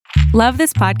Love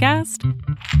this podcast?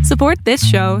 Support this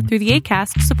show through the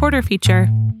Acast supporter feature.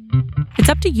 It's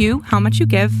up to you how much you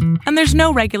give, and there's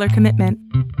no regular commitment.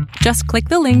 Just click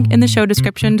the link in the show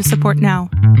description to support now.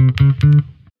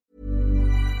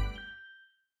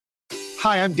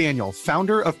 Hi, I'm Daniel,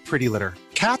 founder of Pretty Litter.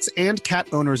 Cats and cat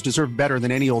owners deserve better than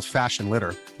any old-fashioned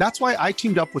litter. That's why I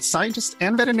teamed up with scientists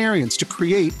and veterinarians to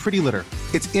create Pretty Litter.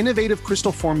 Its innovative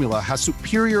crystal formula has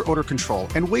superior odor control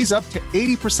and weighs up to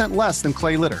 80% less than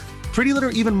clay litter. Pretty Litter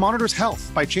even monitors health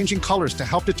by changing colors to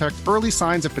help detect early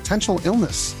signs of potential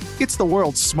illness. It's the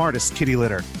world's smartest kitty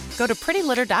litter. Go to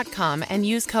prettylitter.com and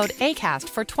use code ACAST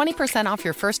for 20% off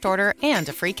your first order and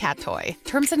a free cat toy.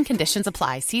 Terms and conditions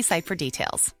apply. See site for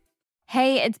details.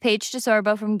 Hey, it's Paige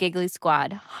DeSorbo from Giggly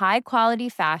Squad. High quality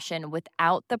fashion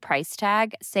without the price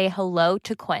tag. Say hello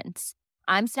to Quince.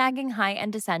 I'm snagging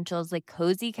high-end essentials like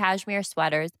cozy cashmere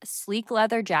sweaters, sleek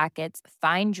leather jackets,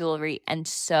 fine jewelry, and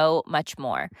so much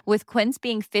more. With Quince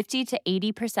being 50 to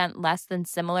 80% less than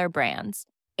similar brands.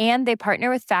 And they partner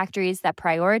with factories that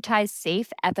prioritize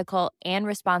safe, ethical, and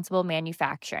responsible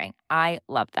manufacturing. I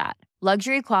love that.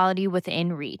 Luxury quality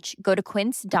within reach. Go to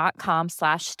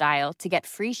quince.com/style to get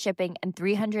free shipping and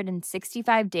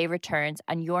 365-day returns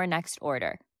on your next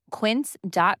order.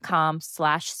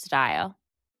 Quince.com/style.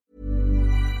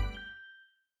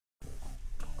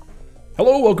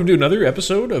 Hello, welcome to another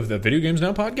episode of the Video Games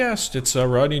Now podcast. It's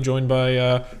Rodney, joined by,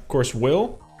 of course,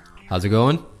 Will. How's it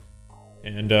going?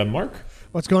 And Mark.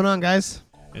 What's going on, guys?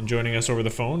 And joining us over the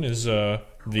phone is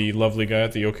the lovely guy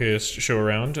at the okayest show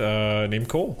around, named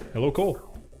Cole. Hello, Cole.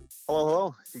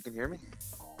 Hello. You can hear me?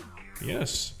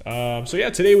 Yes.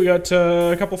 Today we got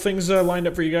a couple things lined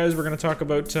up for you guys. We're going to talk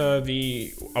about A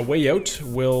Way Out.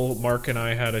 Will, Mark, and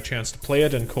I had a chance to play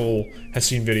it, and Cole has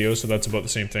seen videos, so that's about the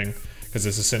same thing, because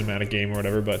it's a cinematic game or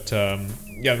whatever. But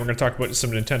we're going to talk about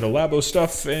some Nintendo Labo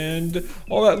stuff and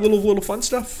all that little fun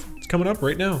stuff. It's coming up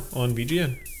right now on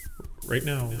VGN. Right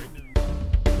now.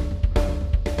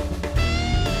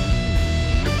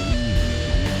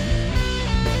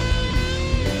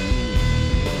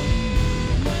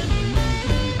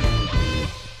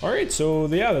 All right, so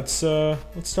let's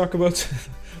talk about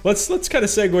let's kind of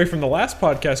segue from the last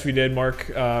podcast we did, Mark,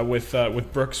 with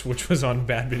Brooks, which was on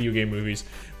bad video game movies.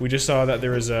 We just saw that there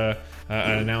was an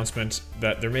announcement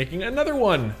that they're making another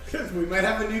one. We might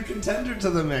have a new contender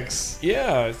to the mix.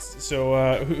 Yeah, so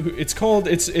it's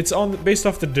based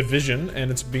off The Division, and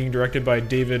it's being directed by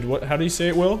David. How do you say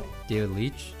it, Will? David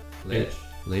Leitch.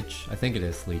 I think it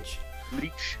is Leitch.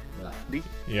 Leech.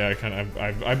 Yeah,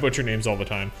 I butcher names all the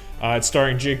time. It's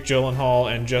starring Jake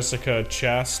Gyllenhaal and Jessica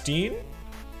Chastain.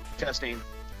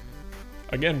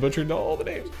 Again, butchered all the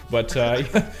names. But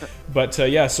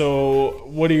yeah. So,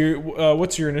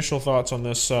 what's your initial thoughts on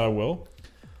this, Will?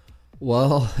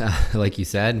 Well, like you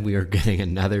said, we are getting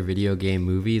another video game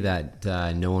movie that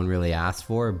no one really asked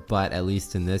for. But at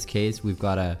least in this case, we've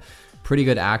got a pretty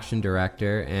good action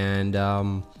director, and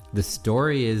the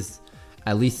story is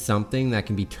at least something that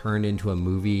can be turned into a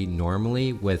movie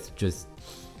normally, with just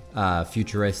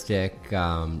futuristic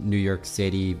New York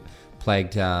City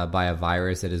plagued by a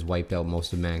virus that has wiped out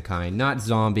most of mankind. Not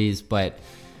zombies, but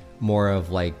more of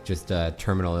like just a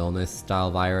terminal illness style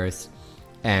virus.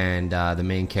 And the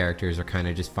main characters are kind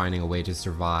of just finding a way to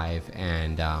survive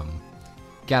and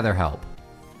gather help.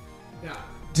 Yeah.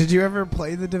 Did you ever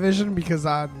play The Division? Because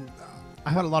I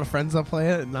had a lot of friends that play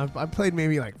it, and I played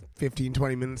maybe like 15,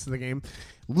 20 minutes of the game.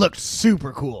 Looked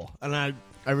super cool, and I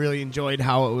really enjoyed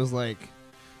how it was like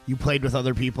you played with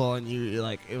other people, and you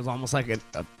like it was almost like a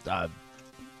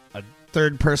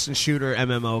third-person shooter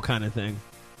MMO kind of thing.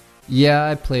 Yeah,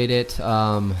 I played it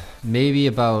maybe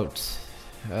about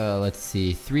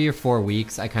 3 or 4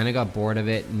 weeks. I kind of got bored of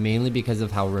it, mainly because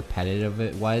of how repetitive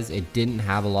it was. It didn't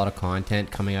have a lot of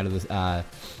content coming out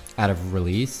of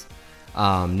release.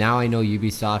 Now I know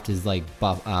Ubisoft has like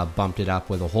bumped it up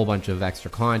with a whole bunch of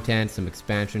extra content, some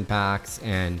expansion packs,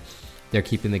 and they're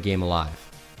keeping the game alive.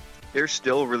 They're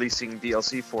still releasing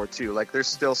DLC for it too. Like, there's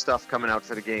still stuff coming out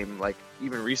for the game, like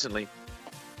even recently.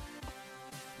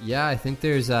 Yeah, I think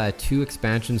there's 2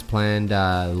 expansions planned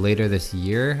later this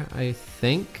year, I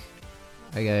think.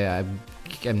 I'm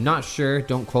not sure,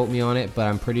 don't quote me on it, but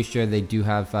I'm pretty sure they do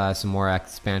have some more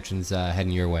expansions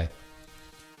heading your way.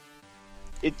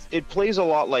 It plays a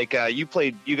lot like you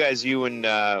and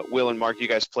Will and Mark, you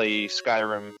guys play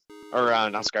Skyrim, or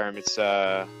not Skyrim, it's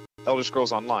Elder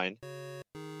Scrolls Online. Yes,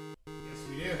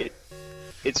 we do.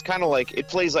 It's kind of like, it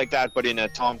plays like that, but in a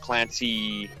Tom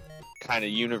Clancy kind of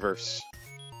universe.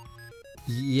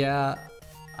 Yeah,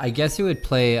 I guess it would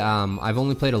play. I've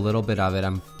only played a little bit of it.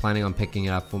 I'm planning on picking it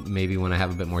up maybe when I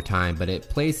have a bit more time. But it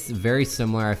plays very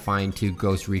similar, I find, to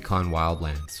Ghost Recon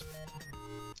Wildlands.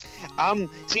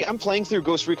 See, I'm playing through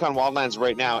Ghost Recon Wildlands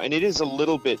right now, and it is a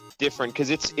little bit different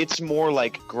because it's more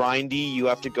like grindy. You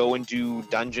have to go and do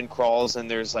dungeon crawls,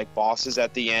 and there's like bosses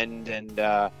at the end, and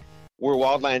where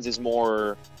Wildlands is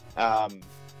more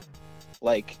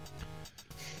like,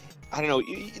 I don't know.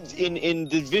 In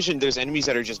the Division, there's enemies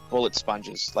that are just bullet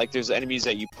sponges. Like there's enemies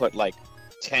that you put like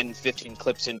 10, 15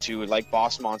 clips into, like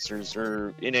boss monsters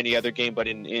or in any other game. But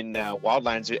in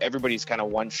Wildlands, everybody's kind of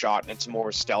one shot, and it's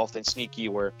more stealth and sneaky.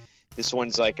 Where this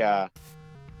one's like I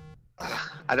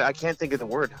can't think of the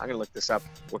word. I'm gonna look this up.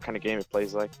 What kind of game it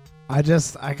plays like? I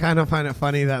kind of find it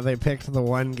funny that they picked the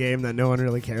one game that no one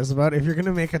really cares about. If you're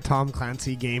gonna make a Tom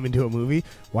Clancy game into a movie,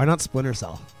 why not Splinter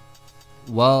Cell?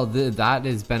 Well, that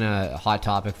has been a hot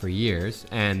topic for years,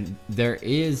 and there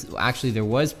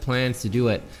was plans to do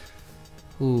it.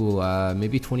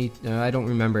 Maybe 20. I don't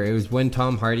remember. It was when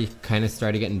Tom Hardy kind of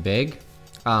started getting big.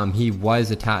 He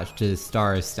was attached to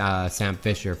star Sam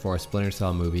Fisher for a Splinter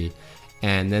Cell movie,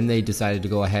 and then they decided to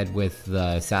go ahead with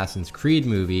the Assassin's Creed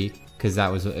movie because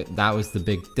that was the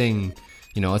big thing,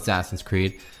 Assassin's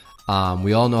Creed.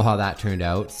 We all know how that turned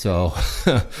out. So,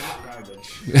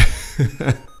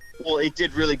 well, it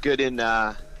did really good in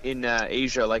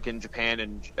Asia, like in Japan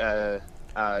and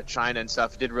China and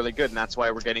stuff. It did really good, and that's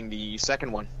why we're getting the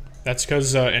second one. That's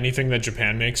because anything that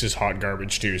Japan makes is hot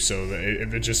garbage too, so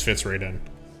it just fits right in.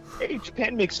 Hey,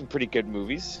 Japan makes some pretty good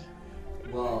movies.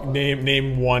 Well,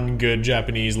 name one good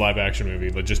Japanese live-action movie.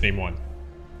 Let's just name one.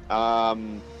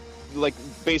 Like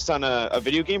based on a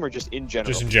video game or just in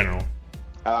general? Just in general.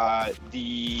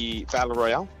 The Battle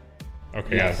Royale.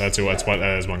 Okay, yes. Yeah,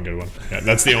 that is one good one. Yeah,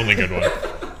 that's the only good one.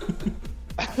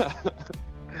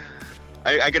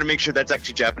 I gotta make sure that's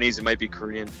actually Japanese. It might be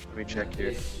Korean. Let me check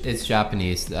here. It's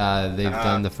Japanese. They've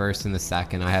done the first and the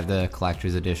second. I have the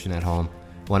collector's edition at home.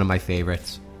 One of my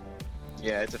favorites.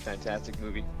 Yeah, it's a fantastic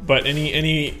movie. But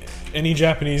any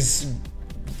Japanese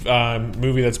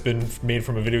movie that's been made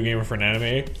from a video game or from an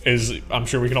anime is, I'm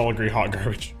sure we can all agree, hot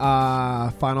garbage.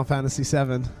 Final Fantasy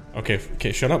VII.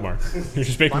 Okay, shut up, Mark. You're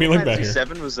just making me look bad here.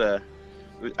 Final Fantasy VII was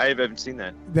I haven't seen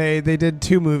that. They did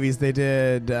two movies. They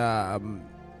did.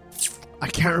 I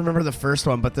can't remember the first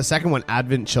one, but the second one,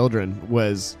 Advent Children,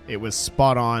 was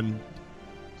spot on.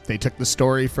 They took the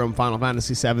story from Final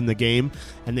Fantasy VII, the game,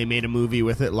 and they made a movie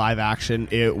with it, live action.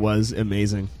 It was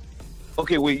amazing.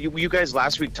 Okay, well, you guys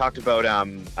last week talked about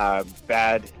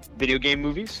bad video game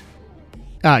movies.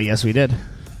 Yes, we did.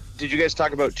 Did you guys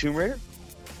talk about Tomb Raider?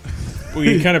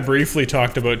 We kind of briefly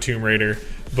talked about Tomb Raider,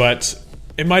 but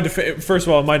in my first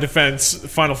of all, in my defense,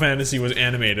 Final Fantasy was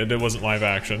animated. It wasn't live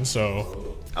action,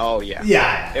 so. Oh yeah.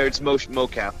 Yeah. It's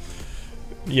mocap.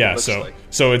 Yeah, so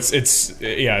it's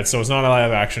not a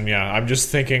live action. Yeah, I'm just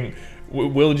thinking.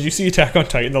 Will, did you see Attack on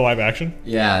Titan, the live action?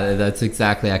 Yeah, that's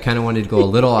exactly. I kind of wanted to go a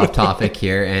little off topic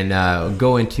here and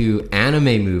go into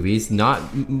anime movies,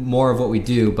 not more of what we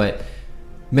do, but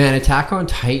man, Attack on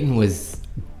Titan was.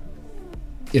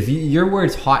 If your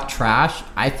word's hot trash,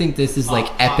 I think this is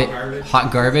like epic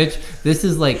hot garbage. This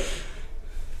is like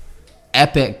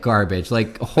epic garbage.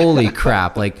 Like holy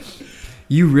crap! Like.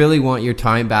 You really want your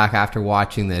time back after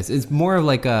watching this. It's more of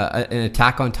like an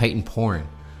Attack on Titan porn.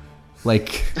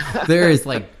 Like, there is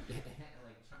like...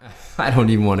 I don't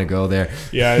even want to go there.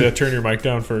 Yeah, turn your mic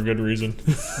down for a good reason.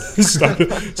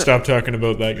 Stop talking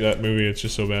about that movie. It's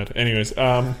just so bad. Anyways,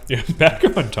 back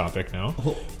on topic now.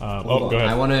 Go ahead.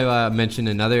 I want to mention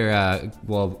another...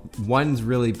 one's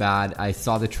really bad. I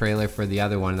saw the trailer for the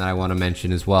other one that I want to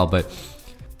mention as well, but...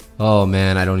 Oh,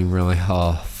 man, I don't even really...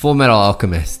 Full Metal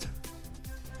Alchemist.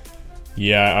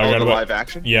 Yeah, I got about live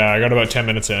action. Yeah, I got about 10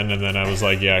 minutes in, and then I was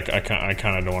like, "Yeah, I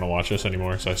kind of don't want to watch this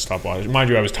anymore." So I stopped watching. Mind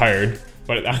you, I was tired,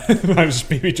 but I was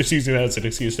maybe just using that as an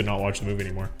excuse to not watch the movie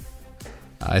anymore.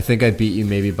 I think I beat you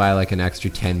maybe by like an extra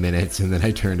 10 minutes, and then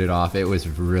I turned it off. It was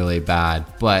really bad.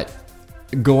 But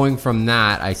going from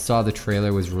that, I saw the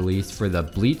trailer was released for the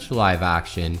Bleach live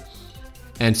action,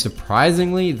 and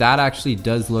surprisingly, that actually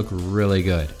does look really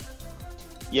good.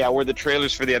 Yeah, where the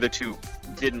trailers for the other two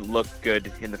didn't look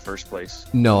good in the first place.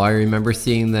 No, I remember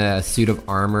seeing the suit of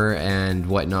armor and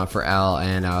whatnot for L,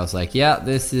 and I was like, yeah,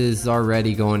 this is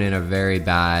already going in a very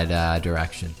bad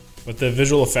direction. But the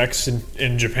visual effects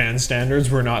in Japan standards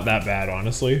were not that bad,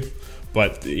 honestly.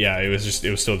 But yeah, it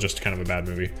was still just kind of a bad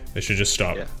movie. They should just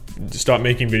stop. Yeah. Stop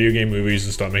making video game movies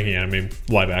and stop making anime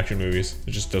live action movies.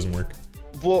 It just doesn't work.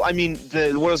 Well, I mean, what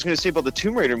I was going to say about the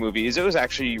Tomb Raider movie is it was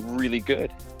actually really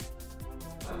good.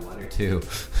 One or two.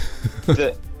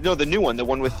 No, the new one, the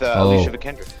one with Alicia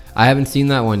Vikander. I haven't seen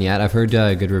that one yet. I've heard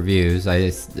good reviews.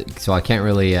 So I can't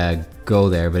really go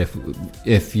there. But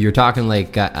if you're talking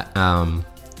like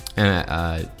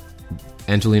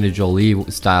Angelina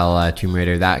Jolie style Tomb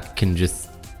Raider, that can just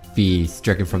be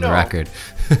stricken from the record.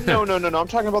 No. I'm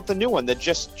talking about the new one that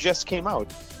just came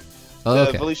out.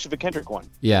 Oh, the Alicia Vikander one.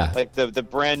 Yeah. Like the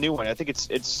brand new one. I think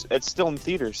it's still in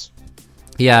theaters.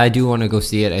 Yeah, I do want to go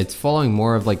see it. It's following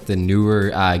more of like the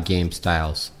newer game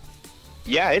styles.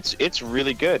 Yeah, it's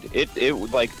really good. It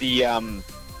like the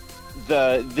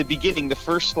beginning, the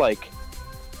first like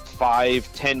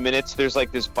 5-10 minutes, there's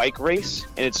like this bike race,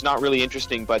 and it's not really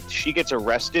interesting, but she gets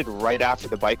arrested right after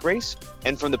the bike race,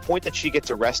 and from the point that she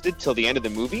gets arrested till the end of the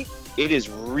movie, it is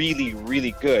really,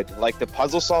 really good. Like the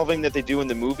puzzle solving that they do in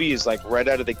the movie is like right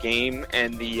out of the game,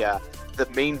 and the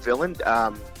main villain,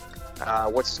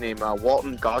 what's his name,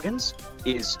 Walton Goggins,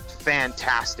 is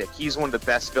fantastic. He's one of the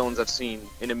best villains I've seen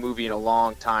in a movie in a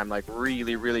long time. Like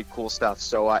really, really cool stuff.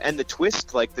 So and the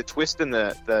twist in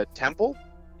the temple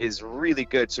is really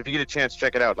good. So if you get a chance,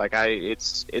 check it out. Like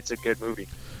it's a good movie.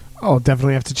 Oh,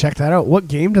 definitely have to check that out. What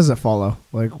game does it follow?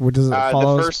 Like, what does it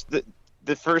follow?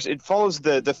 The first, it follows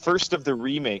the first of the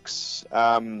remakes.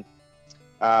 I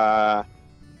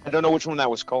don't know which one that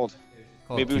was called.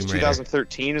 Maybe it was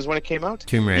 2013 is when it came out.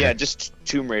 Tomb Raider. Yeah, just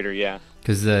Tomb Raider. Yeah.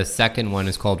 Because the second one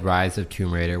is called Rise of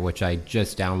Tomb Raider, which I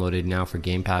just downloaded now for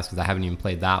Game Pass because I haven't even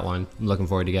played that one. I'm looking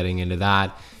forward to getting into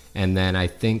that. And then I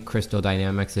think Crystal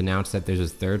Dynamics announced that there's a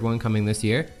third one coming this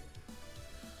year.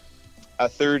 A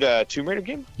third Tomb Raider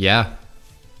game? Yeah.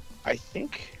 I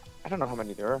think. I don't know how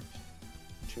many there are.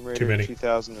 Tomb Raider Too many.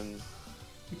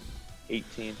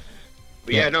 2018.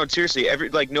 But yeah, no, seriously,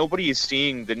 nobody is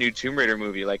seeing the new Tomb Raider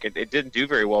movie. Like it didn't do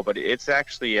very well, but it's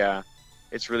actually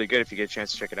it's really good if you get a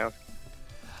chance to check it out.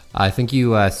 I think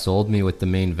you sold me with the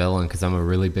main villain because I'm a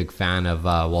really big fan of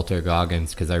Walter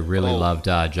Goggins because I really loved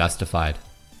Justified.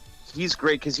 He's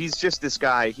great because he's just this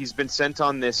guy. He's been sent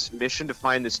on this mission to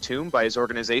find this tomb by his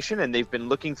organization, and they've been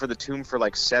looking for the tomb for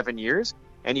like 7 years.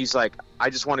 And he's like, I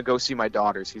just want to go see my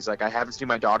daughters. He's like, I haven't seen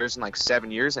my daughters in like 7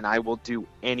 years, and I will do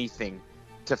anything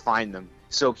to find them.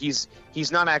 So he's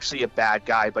not actually a bad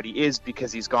guy, but he is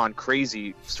because he's gone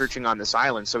crazy searching on this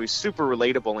island. So he's super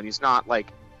relatable, and he's not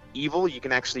like evil. You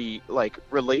can actually like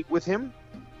relate with him,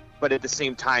 but at the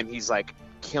same time, he's like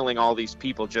killing all these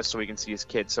people just so he can see his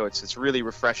kids. So it's really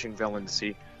refreshing villain to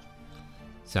see.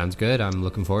 Sounds good. I'm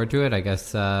looking forward to it. I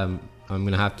guess I'm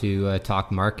gonna have to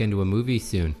talk Mark into a movie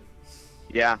soon.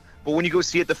 Yeah, but when you go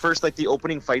see it, the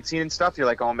opening fight scene and stuff, you're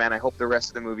like, oh man, I hope the rest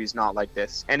of the movie's not like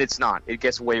this. And it's not. It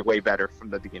gets way, way better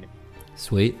from the beginning.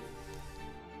 Sweet.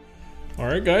 All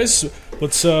right, guys,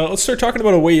 let's start talking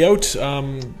about A Way Out.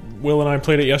 Will and I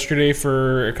played it yesterday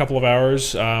for a couple of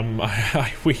hours.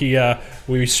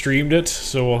 We streamed it,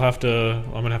 so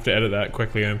I'm gonna have to edit that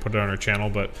quickly and put it on our channel.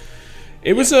 But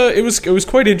it was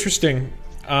quite interesting.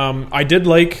 I did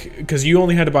like, because you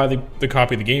only had to buy the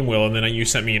copy of the game, Will, and then you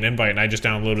sent me an invite, and I just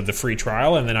downloaded the free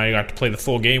trial, and then I got to play the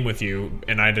full game with you,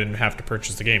 and I didn't have to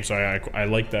purchase the game. So I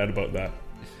like that about that.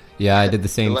 Yeah, I did the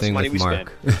same thing with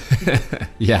Mark.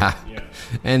 Yeah.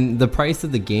 And the price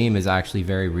of the game is actually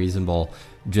very reasonable,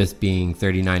 just being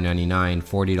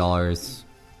 $39.99,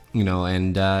 $40,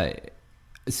 and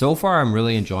so far I'm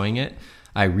really enjoying it.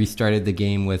 I restarted the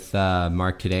game with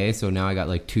Mark today, so now I got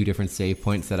like 2 different save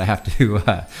points that I have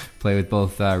to play with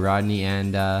both Rodney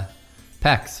and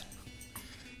Pex.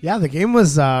 Yeah, the game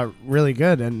was really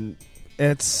good, and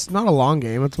it's not a long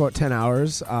game. It's about 10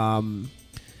 hours.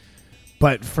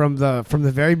 But from the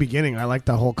very beginning, I like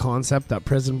the whole concept, that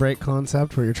prison break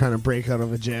concept, where you're trying to break out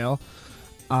of a jail.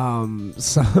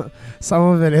 So some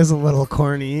of it is a little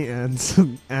corny, and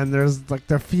there's like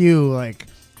the few like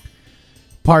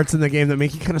parts in the game that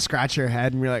make you kind of scratch your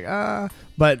head, and you're like,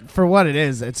 But for what it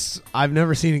is, I've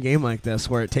never seen a game like this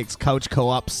where it takes couch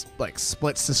co-ops, like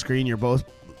splits the screen. You're both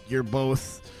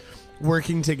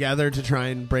working together to try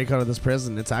and break out of this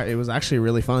prison. It was actually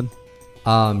really fun.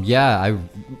 Yeah, I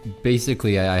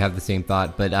have the same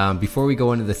thought, but before we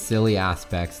go into the silly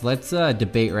aspects, let's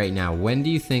debate right now. When do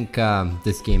you think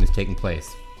this game is taking place?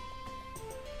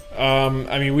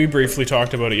 We briefly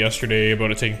talked about it yesterday, about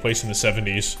it taking place in the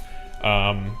 70s.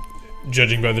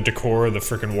 Judging by the decor of the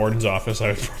frickin' warden's office, I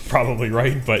was probably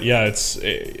right, but yeah, I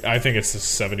think it's the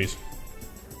 70s.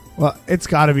 Well, it's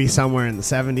got to be somewhere in the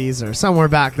 70s or somewhere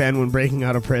back then when breaking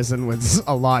out of prison was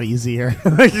a lot easier.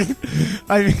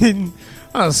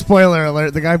 Spoiler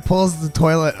alert, the guy pulls the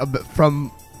toilet a bit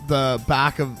from the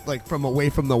back of, like, from away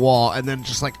from the wall and then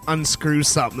just, like, unscrews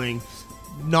something,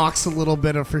 knocks a little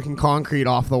bit of freaking concrete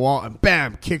off the wall and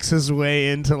bam, kicks his way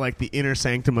into like the inner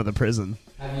sanctum of the prison.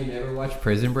 Have you never watched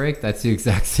Prison Break? That's the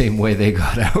exact same way they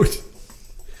got out.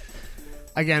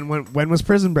 Again, when was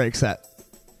Prison Break set?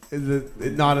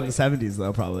 Not in the 70s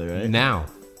though, probably, right? Now.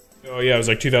 Oh yeah, it was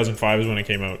like 2005 is when it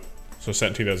came out. So set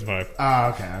in 2005. Oh,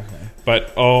 okay.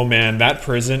 But oh man, that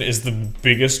prison is the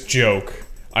biggest joke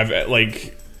I've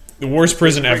like the worst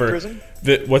prison ever. Prison?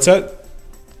 What's that?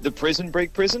 The Prison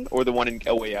Break prison or the one in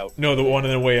A Way Out? No, the one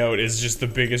in A Way Out is just the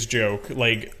biggest joke.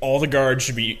 Like all the guards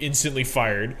should be instantly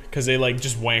fired because they like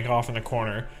just wank off in the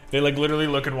corner. They like literally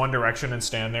look in one direction and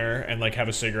stand there and like have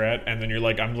a cigarette, and then you're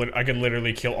like, I could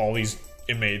literally kill all these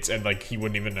inmates and like he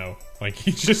wouldn't even know. Like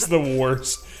he's just the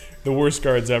worst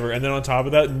guards ever. And then on top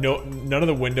of that, none of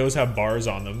the windows have bars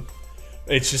on them.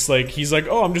 It's just like he's like,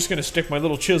 oh, I'm just gonna stick my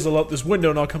little chisel out this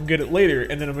window and I'll come get it later.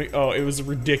 And then I'm like, oh, it was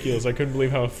ridiculous. I couldn't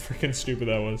believe how freaking stupid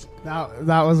that was.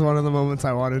 That was one of the moments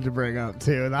I wanted to bring up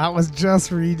too. That was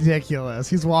just ridiculous.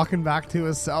 He's walking back to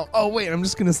his cell. Oh wait, I'm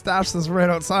just gonna stash this right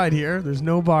outside here. There's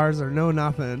no bars or no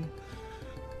nothing.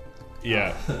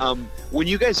 Yeah. When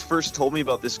you guys first told me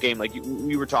about this game, like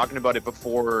we were talking about it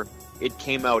before it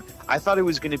came out, I thought it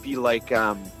was going to be like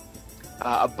a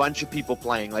bunch of people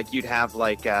playing. Like you'd have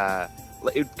like it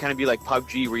would kind of be like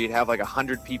PUBG, where you'd have like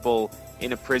 100 people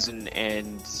in a prison,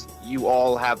 and you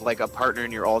all have like a partner,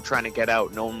 and you're all trying to get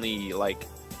out, and only like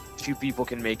 2 people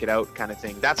can make it out, kind of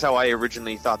thing. That's how I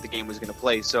originally thought the game was going to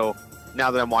play. So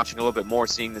now that I'm watching a little bit more,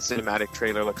 seeing the cinematic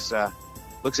trailer looks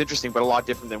interesting, but a lot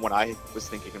different than what I was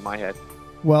thinking in my head.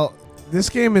 Well, this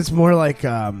game is more like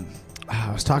I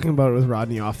was talking about it with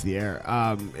Rodney off the air.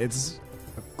 It's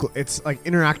like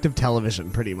interactive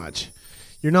television, pretty much.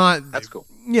 You're not. That's cool.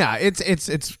 Yeah, it's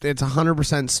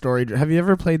 100% story. Have you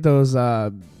ever played those?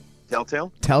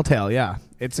 Telltale. Telltale, yeah.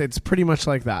 It's pretty much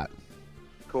like that.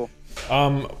 Cool.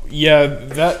 Yeah,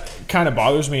 that kind of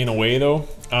bothers me in a way, though.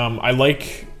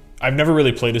 I've never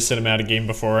really played a cinematic game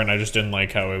before, and I just didn't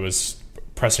like how it was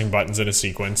pressing buttons in a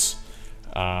sequence.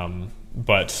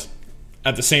 But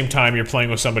at the same time, you're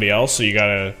playing with somebody else, so you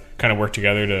gotta kind of work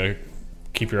together to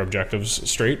keep your objectives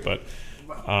straight. But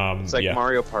it's like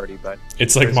Mario Party, but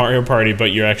it's like Mario Party,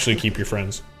 but you actually keep your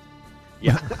friends.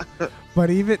 Yeah.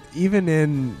 But even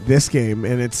in this game,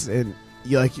 and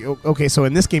you like, okay, so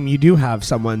in this game you do have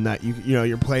someone that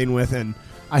you're playing with, and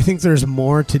I think there's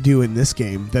more to do in this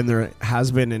game than there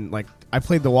has been in, like, I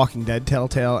played The Walking Dead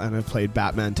Telltale and I played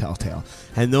Batman Telltale,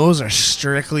 and those are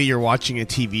strictly you're watching a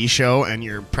TV show and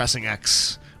you're pressing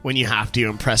X when you have to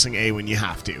and pressing A when you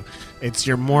have to. It's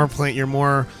you're more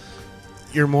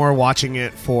watching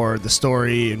it for the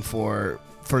story and for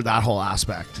that whole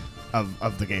aspect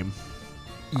of the game.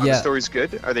 Are the stories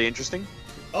good? Are they interesting?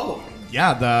 Oh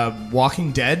yeah, The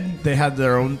Walking Dead, they had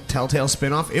their own Telltale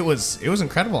spin-off. It was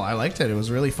incredible. I liked it. It was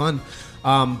really fun.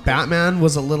 Batman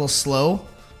was a little slow,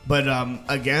 but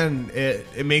again,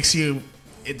 it makes you.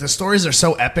 The stories are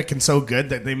so epic and so good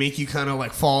that they make you kind of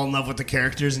like fall in love with the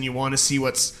characters, and you want to see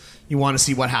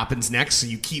what happens next. So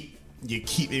you keep they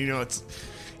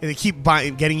keep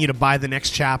getting you to buy the next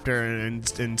chapter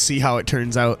and see how it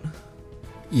turns out.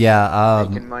 Yeah,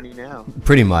 making money now.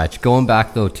 Pretty much. Going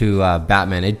back though to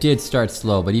Batman, it did start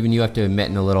slow, but even you have to admit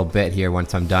in a little bit here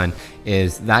once I'm done,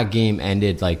 is that game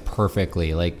ended like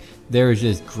perfectly. Like there was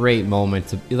just great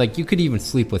moments of, like you could even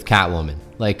sleep with Catwoman.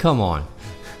 Like come on.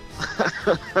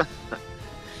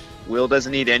 Will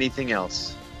doesn't need anything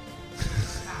else.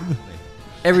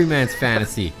 Every man's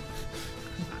fantasy.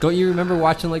 Don't you remember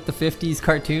watching like the 50s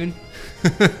cartoon?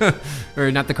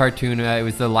 Or not the cartoon, it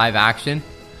was the live action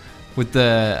with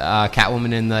the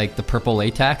Catwoman in like the purple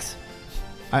latex.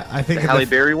 I think the Halle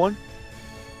Berry one?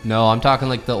 No, I'm talking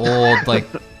like the old like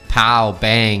pow,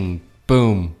 bang,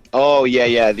 boom. Oh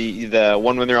yeah, the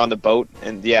one when they're on the boat,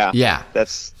 and yeah,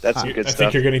 that's some good stuff. I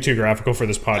think you're getting too graphical for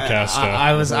this podcast.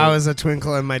 I was a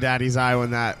twinkle in my daddy's eye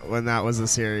when that was a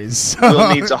series. So.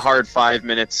 Will needs a hard 5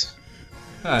 minutes.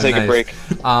 Take a break.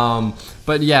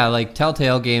 But yeah, like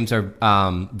Telltale games are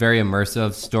very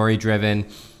immersive, story driven.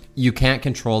 You can't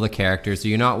control the characters, so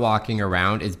you're not walking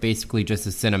around. It's basically just a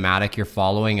cinematic you're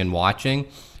following and watching.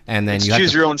 And then you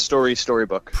choose your own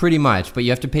storybook. Pretty much, but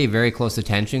you have to pay very close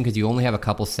attention because you only have a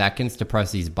couple seconds to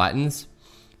press these buttons.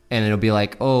 And it'll be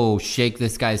like, oh, shake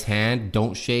this guy's hand,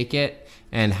 don't shake it.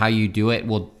 And how you do it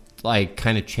will like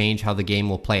kind of change how the game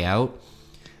will play out.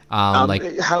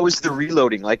 How is the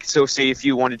reloading? Like, so say if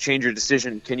you want to change your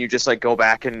decision, can you just like go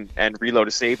back and reload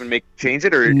a save and change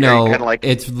it, or no? Kind of like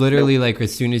it's literally like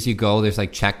as soon as you go, there's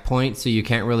like checkpoints, so you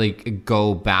can't really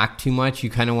go back too much. You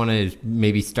kind of want to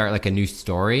maybe start like a new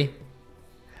story.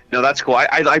 No, that's cool.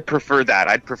 I prefer that.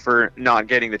 I'd prefer not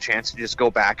getting the chance to just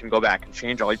go back and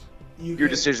change all your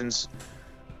decisions.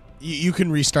 You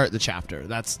can restart the chapter.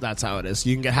 That's how it is.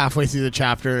 You can get halfway through the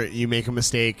chapter, you make a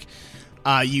mistake,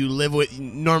 you live with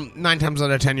 9 times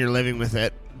out of 10 you're living with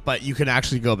it, but you can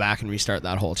actually go back and restart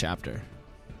that whole chapter.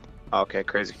 Okay,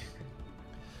 crazy.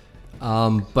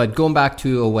 But going back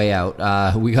to A Way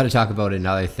Out, we got to talk about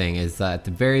another thing. Is at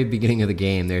the very beginning of the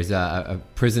game, there's a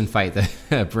prison fight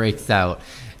that breaks out,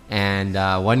 and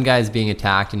one guy's being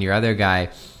attacked, and your other guy,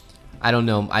 I don't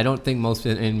know. I don't think most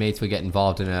inmates would get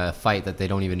involved in a fight that they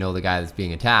don't even know the guy that's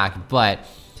being attacked. But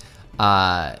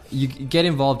you get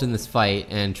involved in this fight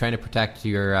and trying to protect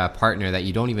your partner that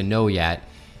you don't even know yet.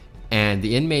 And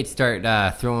the inmates start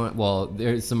throwing, well,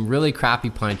 there's some really crappy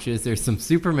punches. There's some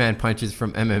Superman punches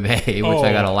from MMA, which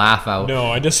I got to laugh out. No,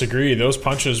 I disagree. Those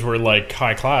punches were like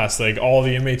high class. Like all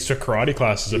the inmates took karate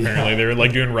classes, apparently. Yeah. They were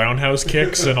like doing roundhouse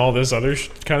kicks and all this other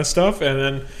kind of stuff. And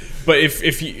then, but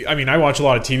if you, I mean, I watch a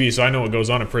lot of TV, so I know what goes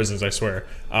on in prisons, I swear.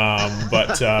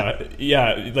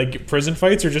 Yeah, like prison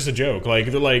fights are just a joke. Like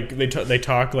they're like, they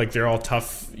talk like they're all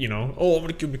tough, you know, oh, I'm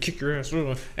going to kick your ass.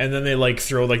 And then they like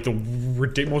throw like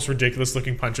the most ridiculous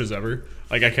looking punches ever.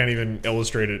 Like I can't even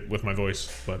illustrate it with my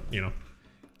voice, but you know.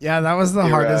 Yeah, that was the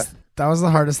hardest. That was the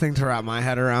hardest thing to wrap my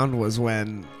head around, was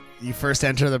when you first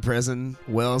enter the prison,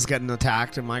 Will's getting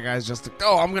attacked, and my guy's just like,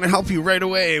 oh, I'm going to help you right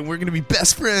away, and we're going to be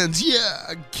best friends.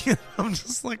 Yeah. I'm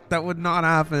just like, that would not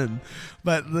happen.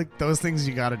 But like those things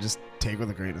you got to just take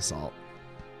with a grain of salt.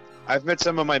 I've met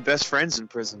some of my best friends in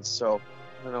prison, so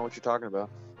I don't know what you're talking about.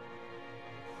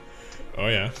 Oh,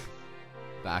 yeah.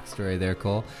 Backstory there,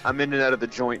 Cole. I'm in and out of the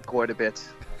joint quite a bit,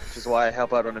 which is why I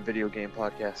help out on a video game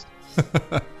podcast.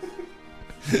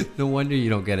 No wonder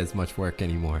you don't get as much work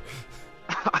anymore.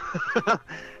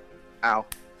 Ow.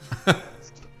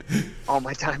 All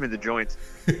my time in the joint.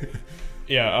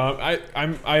 Yeah,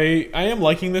 I am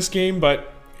liking this game,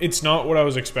 but it's not what I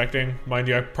was expecting. Mind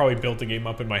you, I probably built the game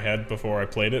up in my head before I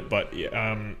played it, but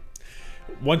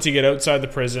once you get outside the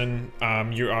prison,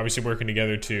 you're obviously working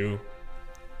together to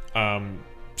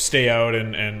stay out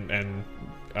and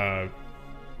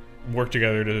work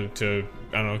together to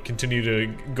I don't know, continue to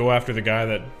go after the guy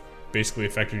that basically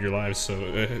affected your lives. So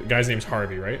the guy's name's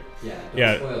Harvey, right?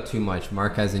 Yeah, don't spoil too much.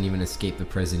 Mark hasn't even escaped the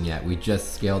prison yet. We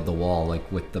just scaled the wall, like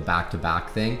with the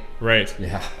back-to-back thing. Right.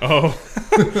 Yeah. Oh.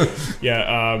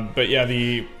 Yeah, but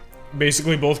yeah,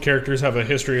 basically both characters have a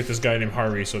history with this guy named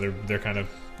Harvey, so they're kind of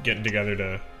getting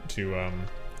together to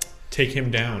take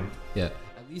him down. Yeah.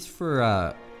 At least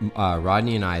for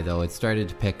Rodney and I, though, it started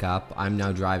to pick up. I'm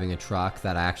now driving a truck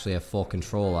that I actually have full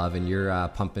control of, and you're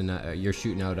you're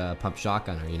shooting out a pump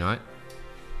shotgun, are you not?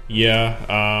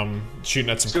 Yeah,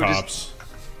 shooting at some cops.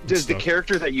 Does the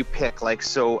character that you pick, like,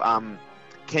 so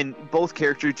can both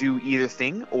characters do either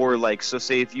thing, or like, so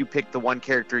say if you pick the one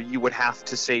character, you would have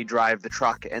to say drive the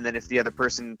truck, and then if the other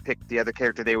person picked the other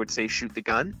character, they would say shoot the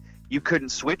gun? You couldn't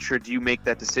switch, or do you make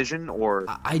that decision, or?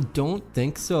 I don't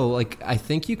think so. Like, I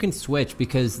think you can switch,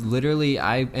 because literally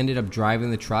I ended up driving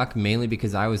the truck mainly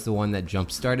because I was the one that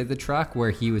jump started the truck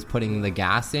where he was putting the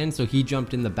gas in. So he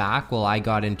jumped in the back while I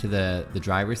got into the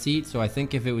driver's seat. So I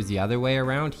think if it was the other way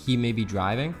around, he may be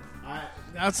driving.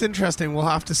 That's interesting. We'll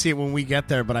have to see it when we get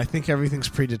there, but I think everything's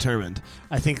predetermined.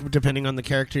 I think depending on the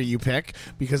character you pick,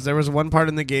 because there was one part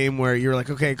in the game where you're like,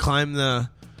 okay, climb the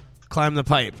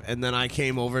pipe, and then I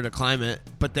came over to climb it,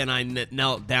 but then I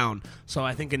knelt down. So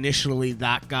I think initially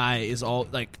that guy is all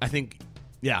like, I think,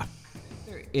 yeah.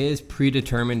 There is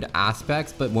predetermined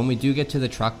aspects, but when we do get to the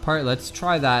truck part, let's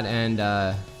try that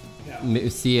and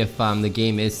see if the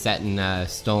game is set in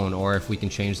stone, or if we can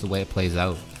change the way it plays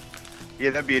out. Yeah,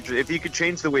 that'd be interesting. If you could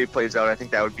change the way it plays out, I think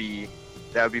that would be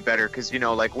better, because, you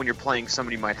know, like when you're playing,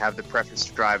 somebody might have the preference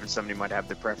to drive and somebody might have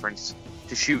the preference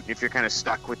to shoot. If you're kind of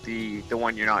stuck with the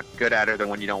one you're not good at or the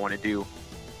one you don't want to do,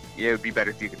 yeah, it would be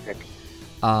better if you could pick.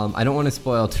 I don't want to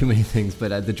spoil too many things,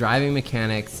 but the driving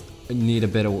mechanics need a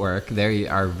bit of work. They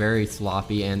are very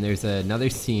sloppy, and there's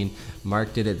another scene,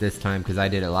 Mark did it this time because I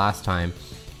did it last time,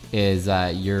 is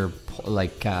you're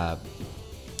like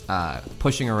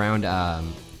pushing around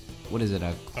what is it?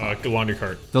 A laundry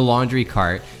cart. The laundry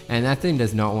cart, and that thing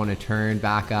does not want to turn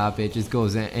back up. It just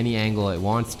goes any angle it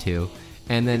wants to.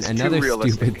 And then another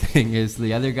stupid thing is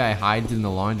the other guy hides in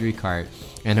the laundry cart,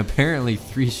 and apparently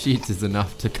 3 sheets is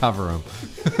enough to cover him.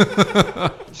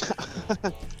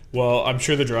 Well, I'm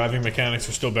sure the driving mechanics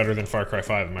are still better than Far Cry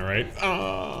 5, am I right?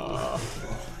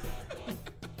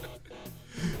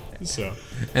 So.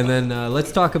 And then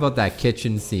let's talk about that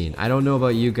kitchen scene. I don't know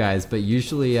about you guys, but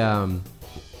usually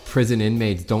prison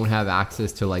inmates don't have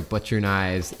access to like butcher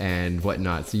knives and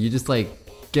whatnot. So you just like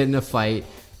get in a fight,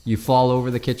 You fall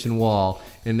over the kitchen wall,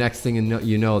 and next thing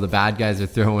you know, the bad guys are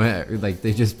throwing it. Like,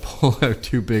 they just pull out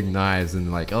 2 big knives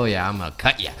and like, oh yeah, I'm gonna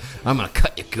cut you. I'm gonna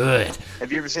cut you good.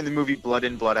 Have you ever seen the movie Blood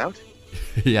In, Blood Out?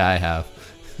 Yeah, I have.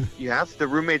 You have?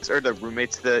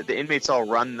 The inmates all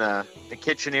run the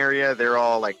kitchen area. They're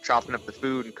all like chopping up the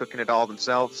food and cooking it all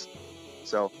themselves.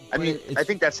 So, I mean, I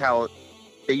think that's how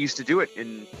they used to do it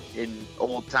in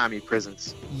old-timey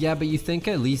prisons. Yeah, but you think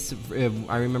at least,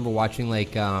 I remember watching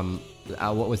like,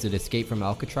 what was it, Escape from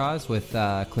Alcatraz with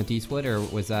Clint Eastwood, or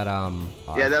was that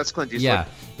yeah, that was Clint Eastwood.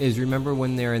 Yeah, remember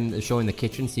when they're showing the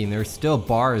kitchen scene, there were still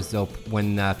bars though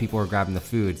when people were grabbing the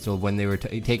food. So when they were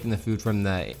taking the food from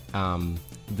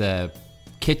the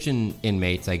kitchen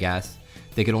inmates, I guess,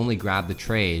 they could only grab the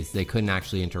trays. They couldn't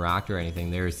actually interact or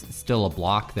anything. There's still a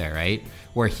block there, right?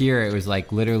 Where here it was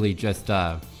like literally just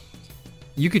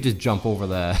you could just jump over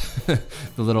the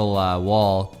the little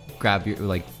wall, grab your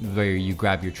where you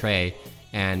grab your tray,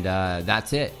 and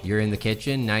that's it. You're in the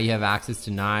kitchen now. You have access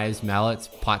to knives, mallets,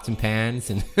 pots and pans,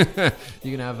 and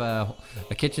you can have a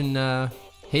kitchen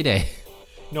heyday.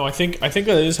 No, I think that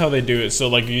is how they do it. So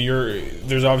like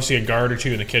there's obviously a guard or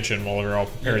two in the kitchen while they're all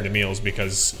preparing the meals,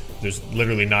 because there's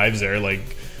literally knives there. Like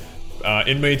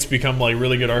inmates become like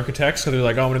really good architects, because they're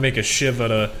like, oh, I'm gonna make a shiv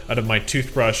out of my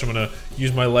toothbrush. I'm gonna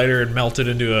use my lighter and melt it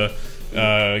into a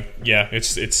yeah.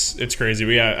 It's crazy.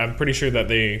 But yeah, I'm pretty sure that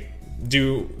they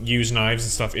do use knives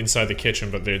and stuff inside the kitchen,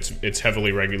 but it's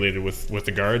heavily regulated with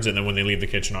the guards. And then when they leave the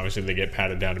kitchen, obviously they get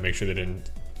patted down to make sure they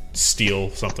didn't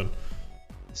steal something.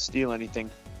 Steal anything.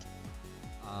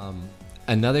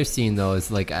 Another scene though is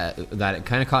like that it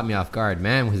kind of caught me off guard.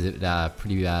 Man, was it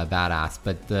pretty badass.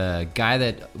 But the guy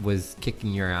that was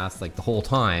kicking your ass like the whole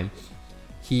time,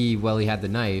 he had the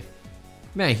knife.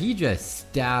 Man, he just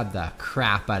stabbed the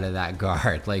crap out of that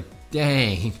guard. Like,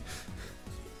 dang.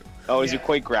 Oh, is it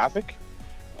quite graphic?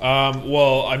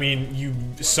 Well, I mean, you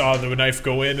saw the knife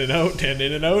go in and out and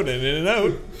in and out and in and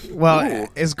out. Well,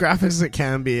 as graphic as it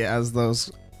can be, as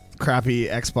those crappy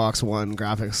Xbox One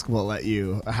graphics will let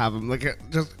you have them. Like,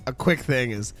 just a quick thing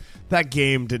is that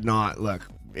game didn't look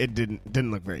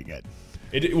very good.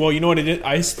 Well, you know what it did?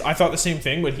 I thought the same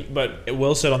thing, but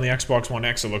Will said on the Xbox One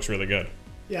X it looks really good.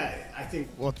 Yeah, I think,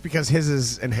 well, it's because his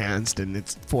is enhanced and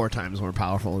it's 4 times more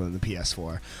powerful than the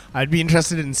PS4. I'd be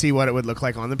interested in see what it would look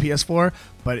like on the PS4,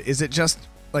 but is it just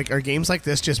like, are games like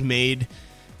this just made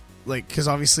like, because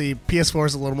obviously PS4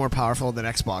 is a little more powerful than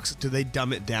Xbox. Do they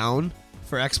dumb it down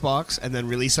for Xbox and then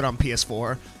release it on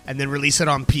PS4 and then release it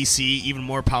on PC even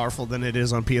more powerful than it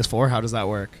is on PS4? How does that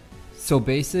work? So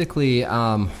basically,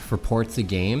 for ports of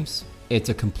games, it's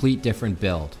a complete different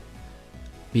build.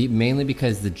 Mainly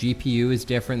because the GPU is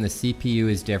different, the CPU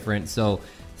is different. So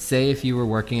say if you were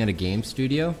working at a game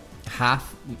studio,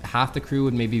 half the crew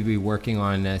would maybe be working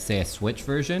on, say, a Switch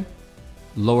version,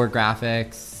 lower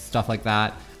graphics, stuff like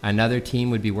that. Another team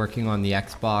would be working on the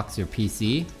Xbox or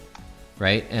PC,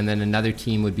 right? And then another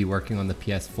team would be working on the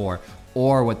PS4.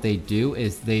 Or what they do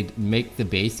is they'd make the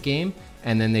base game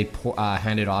and then they'd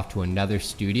hand it off to another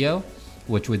studio,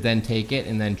 which would then take it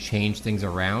and then change things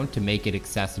around to make it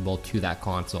accessible to that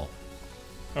console.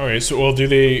 Okay, so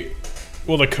the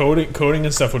coding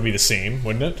and stuff would be the same,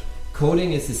 wouldn't it?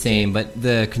 Coding is the same, but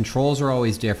the controls are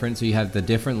always different. So you have the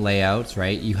different layouts,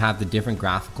 right? You have the different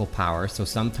graphical power. So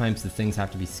sometimes the things have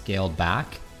to be scaled back.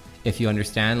 If you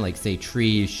understand, like say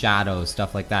trees, shadows,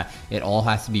 stuff like that, it all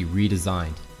has to be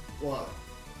redesigned. Well,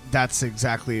 that's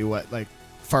exactly what, like,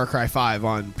 Far Cry 5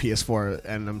 on PS4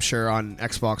 and I'm sure on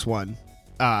Xbox One.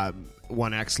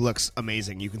 One X looks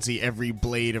amazing. You can see every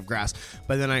blade of grass.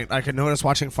 But then I could notice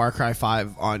watching Far Cry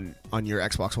 5 on your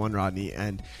Xbox One, Rodney,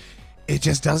 and it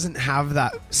just doesn't have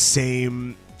that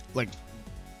same, like,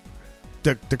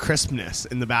 the crispness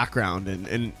in the background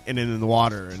and in the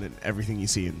water and in everything you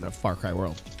see in the Far Cry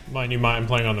world. Mind you, I'm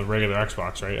playing on the regular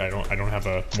Xbox, right? I don't have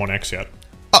a One X yet.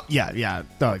 Oh, yeah.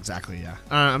 Oh, exactly, yeah.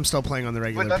 I'm still playing on the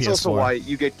regular PS4. But that's also why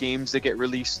you get games that get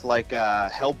released, like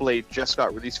Hellblade just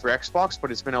got released for Xbox,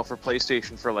 but it's been out for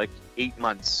PlayStation for like 8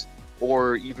 months.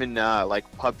 Or even like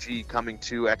PUBG coming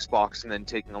to Xbox and then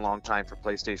taking a long time for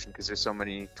PlayStation because there's so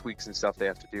many tweaks and stuff they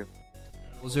have to do.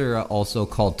 Those are also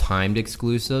called timed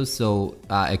exclusives. So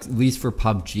at least for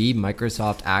PUBG,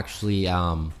 Microsoft actually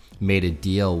made a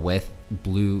deal with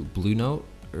Blue Note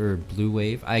or Blue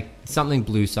Wave.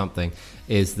 Blue something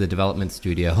is the development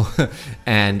studio,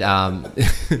 and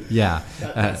yeah,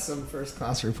 that's some first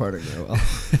class reporting there. Well,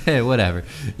 hey, whatever.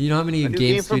 You know how many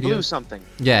game studios? Blue something.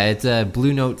 Yeah, it's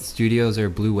Blue Note Studios or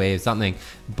Blue Wave something.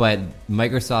 But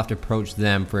Microsoft approached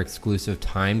them for exclusive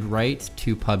timed rights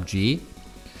to PUBG.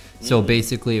 So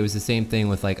basically, it was the same thing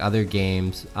with like other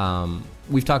games.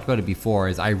 we've talked about it before,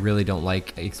 is I really don't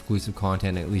like exclusive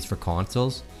content, at least for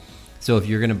consoles. So if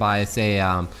you're going to buy, say,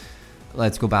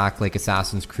 let's go back like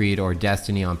Assassin's Creed or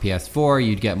Destiny on PS4,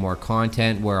 you'd get more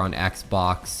content, where on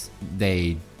Xbox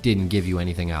they didn't give you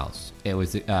anything else. It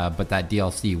was, but that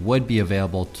DLC would be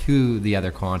available to the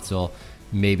other console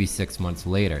maybe 6 months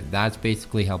later. That's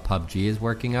basically how PUBG is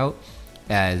working out,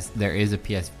 as there is a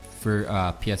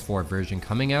PS4 version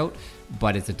coming out,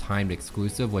 but it's a timed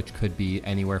exclusive, which could be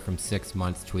anywhere from 6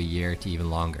 months to a year to even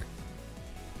longer.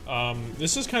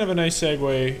 This is kind of a nice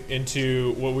segue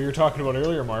into what we were talking about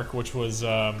earlier, Mark, which was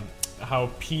how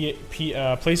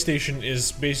PlayStation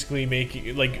is basically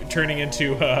turning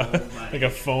into like a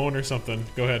phone or something.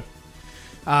 Go ahead.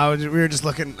 We were just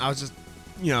looking. I was just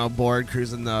bored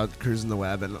cruising the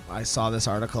web, and I saw this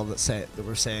article that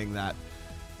were saying that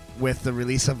with the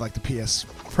release of like the PS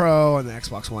Pro and the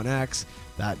Xbox One X,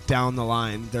 that down the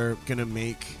line they're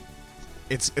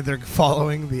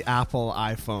following the Apple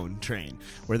iPhone train,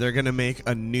 where they're gonna make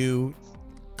a new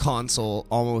console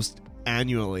almost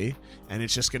annually, and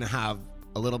it's just gonna have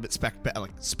a little bit spec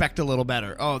a little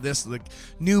better. Oh, this like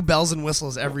new bells and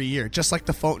whistles every year, just like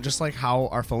the phone, just like how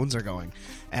our phones are going,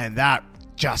 and that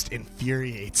just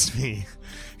infuriates me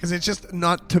because it's just,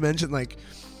 not to mention like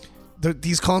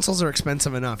these consoles are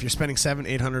expensive enough. You're spending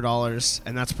 $700-800,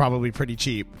 and that's probably pretty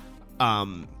cheap.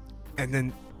 And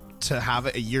then to have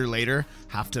it a year later,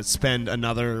 have to spend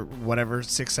another whatever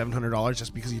 $600-700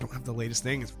 just because you don't have the latest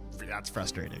thing. That's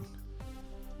frustrating.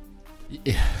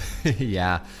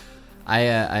 Yeah,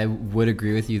 I would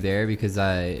agree with you there, because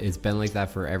it's been like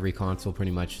that for every console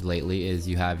pretty much lately. Is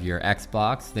you have your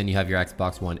Xbox, then you have your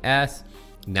Xbox One S,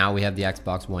 now we have the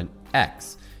Xbox One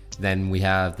X, then we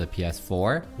have the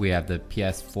PS4, we have the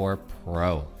PS4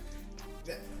 Pro.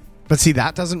 But see,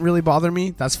 that doesn't really bother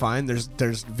me. That's fine. There's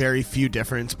very few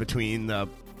difference between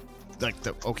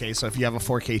okay, so if you have a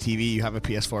 4K TV, you have a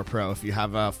PS4 Pro. If you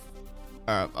have a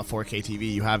 4K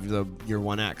TV, you have your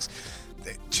One X.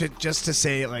 Just to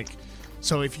say, like,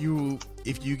 so if you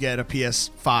get a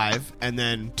PS5 and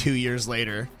then 2 years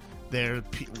later,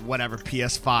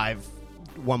 PS5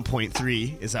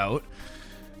 1.3 is out,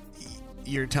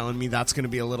 you're telling me that's going to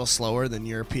be a little slower than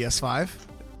your PS5?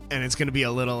 And it's going to be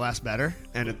a little less better,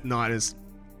 and it not as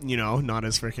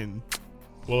freaking...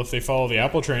 Well, if they follow the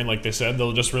Apple train, like they said,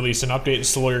 they'll just release an update and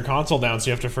slow your console down, so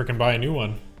you have to freaking buy a new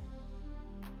one.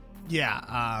 Yeah,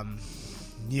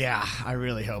 I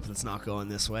really hope it's not going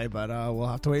this way, but we'll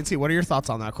have to wait and see. What are your thoughts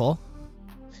on that, Cole?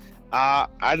 I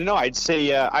don't know. I'd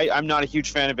say I'm not a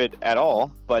huge fan of it at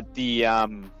all, but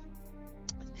it's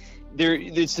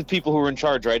the people who are in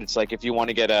charge, right? It's like if you want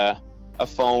to get a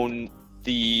phone...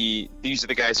 These are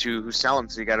the guys who sell them,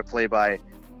 so you got to play by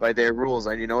their rules,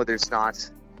 and there's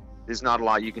not a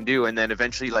lot you can do. And then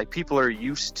eventually, like, people are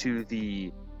used to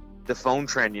the phone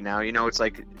trend. It's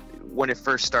like when it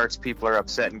first starts, people are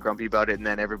upset and grumpy about it, and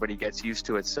then everybody gets used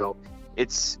to it. So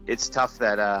it's tough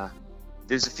that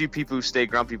there's a few people who stay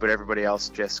grumpy, but everybody else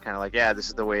just kind of like, yeah, this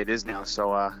is the way it is now.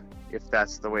 So if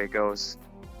that's the way it goes.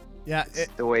 Yeah,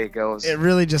 the way it goes. It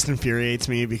really just infuriates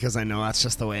me because I know that's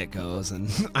just the way it goes, and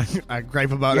I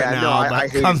gripe about it now. No, I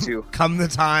hate it too. Come the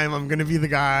time, I'm going to be the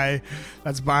guy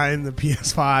that's buying the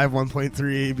PS5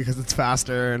 1.3 because it's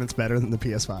faster and it's better than the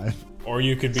PS5. Or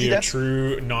you could be a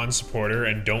true non-supporter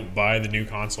and don't buy the new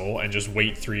console and just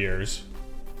wait 3 years.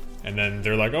 And then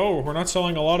they're like, oh, we're not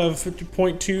selling a lot of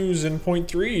 50.2s and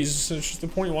 0.3s. It's just the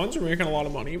 0.1s are making a lot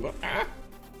of money, but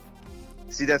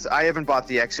See, I haven't bought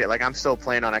the X yet. Like, I'm still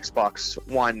playing on Xbox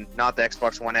One, not the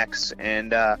Xbox One X.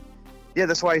 And,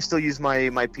 that's why I still use my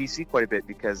PC quite a bit,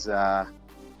 because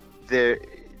they'll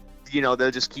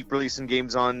just keep releasing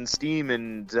games on Steam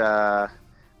and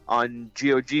on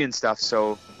GOG and stuff,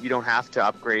 so you don't have to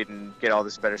upgrade and get all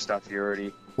this better stuff. You're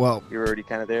already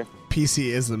kind of there. PC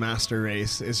is the master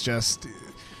race. It's just...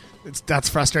 that's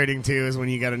frustrating too, is when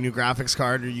you get a new graphics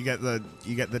card or you get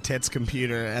the tits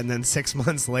computer, and then 6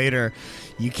 months later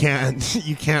you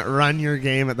can't run your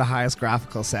game at the highest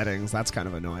graphical settings. That's kind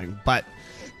of annoying. But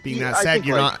being that said,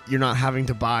 you're not having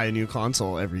to buy a new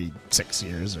console every 6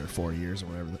 years or 4 years or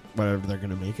whatever they're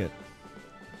gonna make it.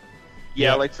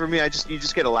 Yeah, like for me, you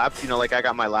just get a laptop. Like I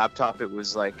got my laptop. It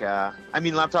was like,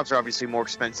 laptops are obviously more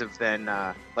expensive than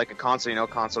like a console.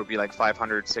 Console would be like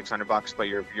 $500-600, but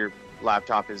your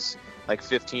laptop is like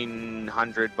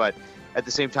 $1,500. But at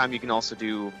the same time, you can also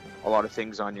do a lot of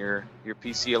things on your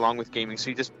PC along with gaming. So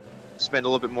you just spend a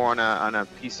little bit more on a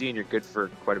PC, and you're good for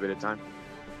quite a bit of time.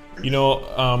 This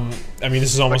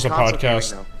is almost a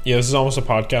podcast. Yeah, this is almost a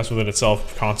podcast within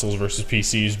itself, consoles versus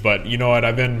PCs. But you know what?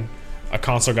 I've been a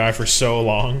console guy for so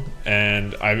long,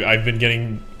 and I've been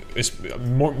getting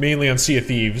mainly on Sea of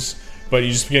Thieves, but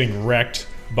you're just getting wrecked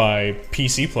by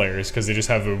PC players because they just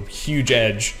have a huge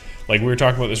edge. Like we were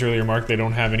talking about this earlier, Mark, they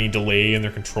don't have any delay in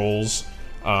their controls,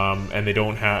 and they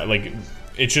don't have, like,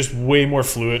 it's just way more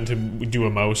fluid to do a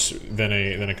mouse than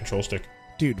a control stick.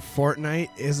 Dude, Fortnite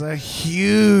is a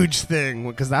huge thing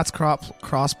because that's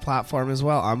cross-platform as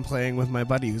well. I'm playing with my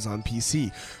buddy who's on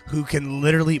PC who can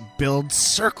literally build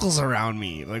circles around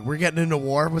me. Like, we're getting into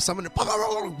war with someone,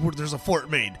 there's a fort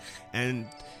made, and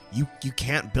you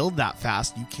can't build that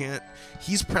fast. You can't.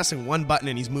 He's pressing one button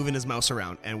and he's moving his mouse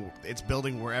around, and it's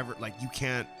building wherever. Like, you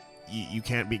can't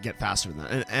get faster than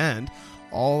that. And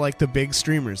all like the big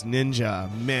streamers,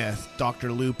 Ninja, Myth,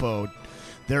 Dr. Lupo.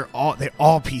 They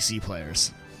all PC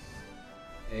players.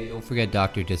 Hey, don't forget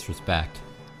Dr. Disrespect.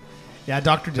 Yeah,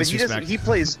 Dr. Disrespect. But he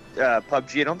plays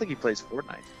PUBG. I don't think he plays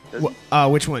Fortnite. Does he?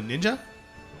 Which one? Ninja?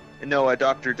 No,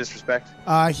 Dr. Disrespect.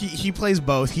 He plays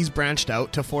both. He's branched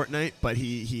out to Fortnite, but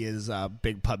he is a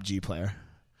big PUBG player.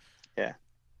 Yeah.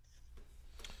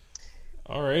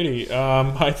 Alrighty.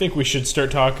 I think we should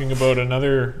start talking about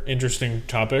another interesting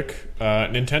topic.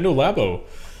 Nintendo Labo.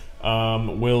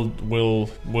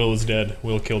 Will is dead.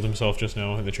 Will killed himself just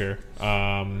now in the chair.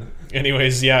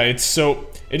 Anyways, yeah, it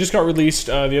just got released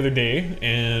the other day,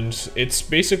 and it's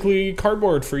basically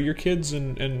cardboard for your kids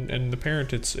and the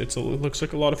parent. It looks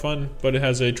like a lot of fun, but it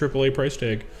has a AAA price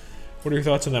tag. What are your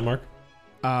thoughts on that, Mark?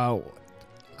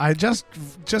 I just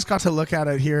got to look at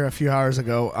it here a few hours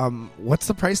ago. What's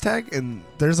the price tag? And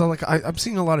there's I'm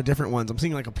seeing a lot of different ones. I'm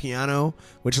seeing like a piano,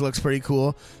 which looks pretty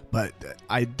cool, but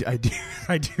I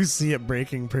do see it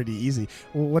breaking pretty easy.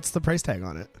 Well, what's the price tag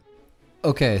on it?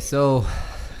 Okay, so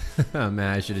man,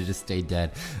 I should have just stayed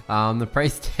dead. The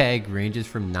price tag ranges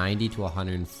from $90 to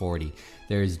 $140.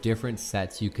 There's different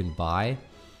sets you can buy,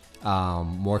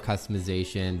 more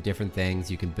customization, different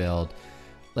things you can build.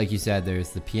 Like you said, there's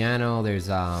the piano, there's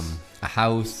a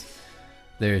house,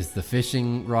 there's the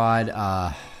fishing rod.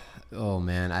 Oh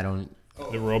man, I don't.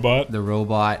 The robot. The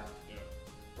robot.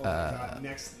 Oh my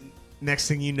God. Next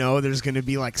thing you know, there's going to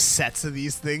be like sets of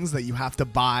these things that you have to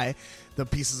buy, the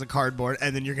pieces of cardboard,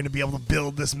 and then you're going to be able to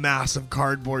build this massive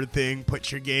cardboard thing,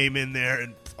 put your game in there,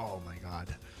 and oh my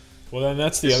God. Well, then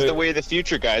that's This is the way of the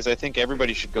future, guys. I think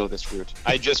everybody should go this route.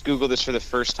 I just Googled this for the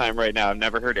first time right now. I've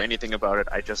never heard anything about it.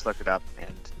 I just looked it up,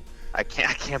 and I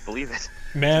can't believe it.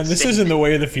 Man, this isn't the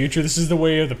way of the future. This is the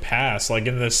way of the past. Like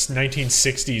in the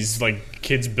 1960s, like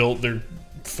kids built their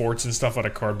forts and stuff out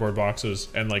of cardboard boxes,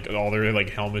 and like all their like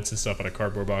helmets and stuff out of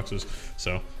cardboard boxes.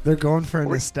 So they're going for a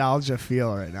nostalgia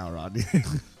feel right now, Rodney.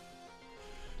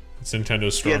 It's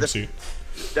Nintendo's strong suit.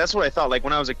 That's what I thought. Like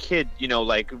when I was a kid,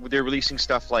 like they're releasing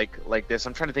stuff like this.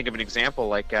 I'm trying to think of an example.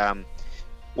 Like,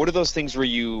 what are those things where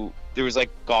there was like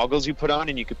goggles you put on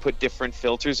and you could put different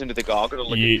filters into the goggle to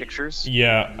look at pictures?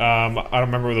 Yeah, I don't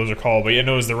remember what those are called, but it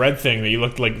was the red thing that you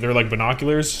looked like. They're like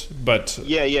binoculars, but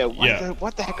yeah.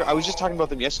 What the heck? I was just talking about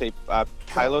them yesterday.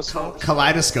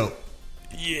 Kaleidoscope.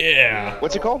 Yeah.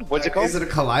 What's it called? Is it a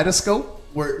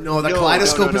kaleidoscope?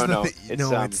 Kaleidoscope is the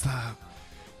thing.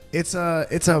 It's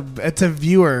a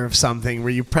viewer of something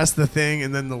where you press the thing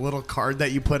and then the little card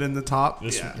that you put in the top.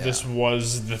 This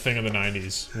was the thing of the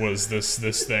 90s. Was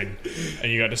this thing,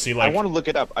 and you got to see like. I want to look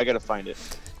it up. I got to find it.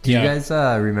 Do you guys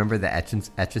remember the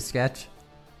Etch-a-Sketch?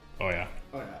 Oh yeah.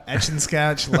 Etch and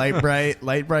Sketch, Light-Bright.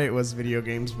 Light-Bright was video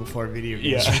games before video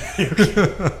games.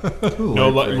 Yeah. No,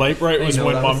 Light-Bright was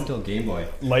when Mom. Still Game Boy.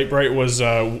 Light-Bright was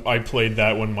I played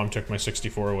that when Mom took my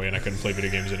 64 away and I couldn't play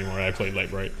video games anymore. I played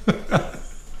Light-Bright.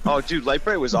 Oh, dude,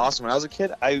 Light-Bright was awesome. When I was a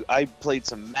kid, I played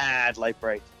some mad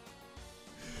Light-Bright.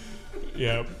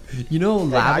 Yeah.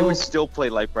 Labo. I would still play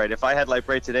Light-Bright. If I had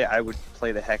Light-Bright today, I would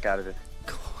play the heck out of it.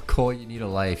 Cole, you need a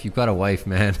life. You've got a wife,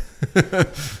 man.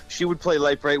 She would play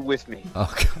Light-Bright with me.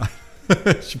 Oh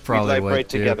God, she probably would Light-Bright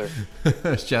too.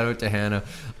 Together. Shout out to Hannah.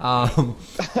 Labo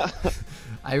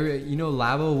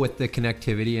with the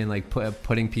connectivity and like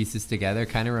putting pieces together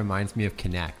kind of reminds me of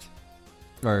Kinect.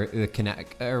 Or the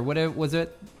Kinect, or what was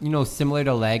it? Similar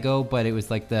to Lego, but it was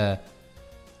like the.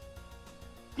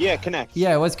 Yeah, Kinect.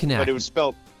 Yeah, it was Kinect. But it was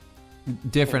spelled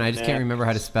different. I just can't remember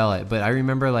how to spell it. But I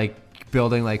remember like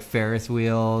building like Ferris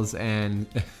wheels and.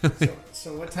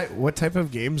 So what type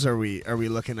of games are we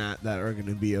looking at that are going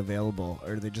to be available?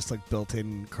 Are they just like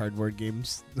built-in cardboard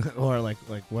games, or like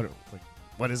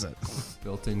what is it?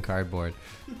 Built-in cardboard.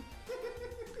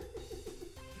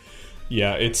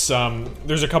 Yeah, it's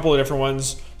there's a couple of different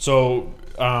ones. So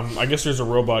I guess there's a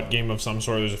robot game of some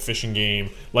sort. There's a fishing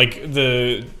game. Like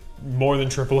the more than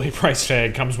AAA price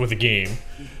tag comes with a game,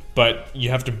 but you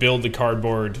have to build the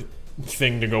cardboard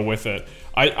thing to go with it.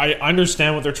 I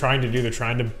understand what they're trying to do. They're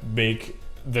trying to make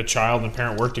the child and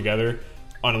parent work together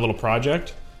on a little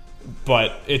project,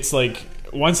 but it's like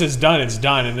once it's done,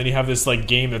 and then you have this like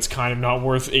game that's kind of not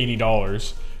worth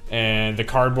 $80, and the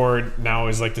cardboard now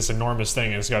is like this enormous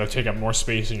thing, and it's got to take up more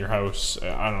space in your house.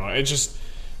 I don't know. It just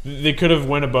they could have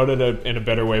went about it in a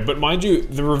better way. But mind you,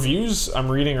 the reviews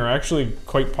I'm reading are actually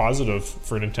quite positive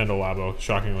for Nintendo Labo,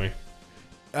 shockingly.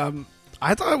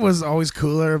 I thought it was always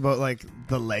cooler about like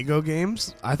the Lego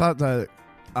games. I thought that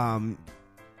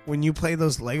when you play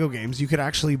those Lego games, you could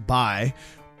actually buy.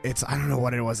 I don't know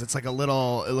what it was. It's like it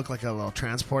looked like a little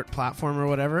transport platform or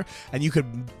whatever, and you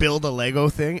could build a Lego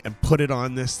thing and put it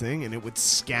on this thing, and it would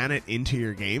scan it into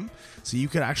your game. So you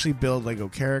could actually build Lego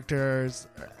characters,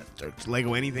 or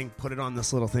Lego anything, put it on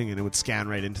this little thing, and it would scan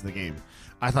right into the game.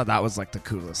 I thought that was like the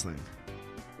coolest thing.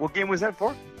 What game was that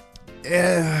for?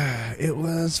 It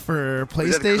was for PlayStation.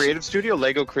 Was that a Creative Studio?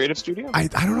 Lego Creative Studio? I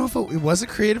don't know if it was a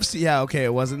Creative Studio. Yeah, okay,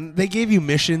 it wasn't. They gave you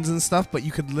missions and stuff, but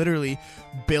you could literally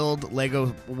build Lego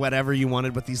whatever you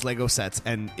wanted with these Lego sets,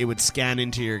 and it would scan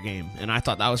into your game. And I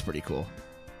thought that was pretty cool.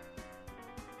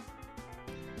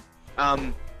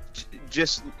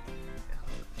 Just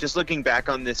looking back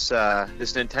on this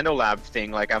this Nintendo Lab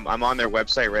thing, like I'm on their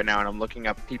website right now, and I'm looking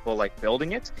up people like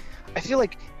building it. I feel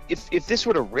like if this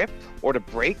were to rip or to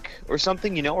break or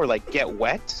something, you know, or like get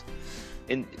wet,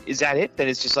 and is that it? Then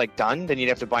it's just like done. Then you'd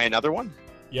have to buy another one.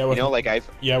 Yeah,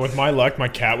 with my luck, my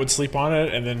cat would sleep on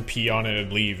it and then pee on it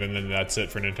and leave, and then that's it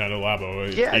for Nintendo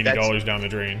Labo. Yeah, $80 down the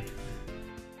drain.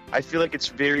 I feel like it's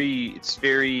very,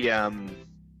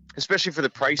 especially for the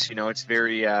price. You know, it's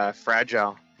very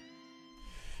fragile.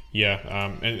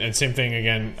 Yeah, and same thing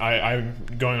again. I'm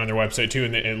going on their website too,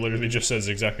 and it literally just says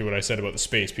exactly what I said about the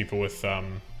space. People with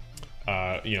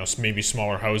maybe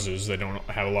smaller houses that don't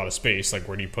have a lot of space. Like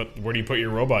where do you put your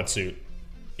robot suit?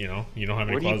 You know, you don't have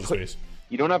any closet space.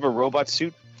 You don't have a robot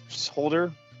suit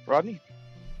holder, Rodney?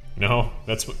 No,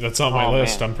 that's on my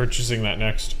list. Man. I'm purchasing that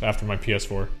next after my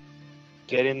PS4.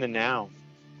 Get in the now.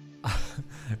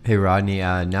 Hey Rodney,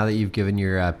 now that you've given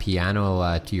your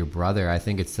piano to your brother, I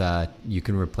think it's you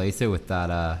can replace it with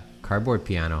that cardboard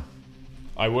piano.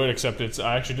 I would, except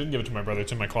I actually didn't give it to my brother.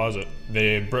 It's in my closet.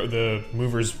 The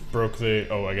movers broke the.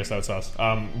 Oh, I guess that's us.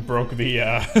 Broke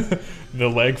the the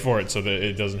leg for it, so that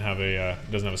it doesn't have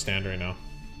a stand right now.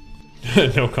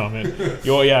 No comment.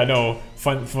 Oh yeah, no.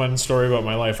 Fun story about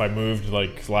my life. I moved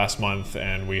like last month,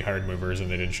 and we hired movers,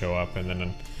 and they didn't show up, and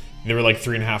then they were like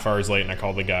 3.5 hours late, and I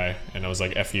called the guy, and I was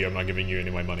like, "F you, I'm not giving you any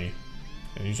of my money."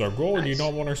 And he's like, "Oh, do you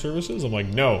not want our services?" I'm like,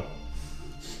 "No,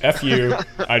 F you."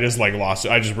 I just like lost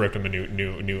it. I just ripped him a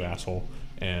new asshole.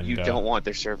 And you don't want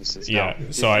their services. Yeah,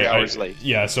 no. So hours late.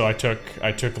 Yeah, so I took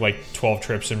like 12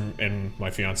 trips in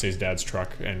my fiance's dad's truck,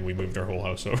 and we moved our whole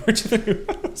house over to the new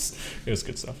house. It was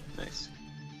good stuff. Nice.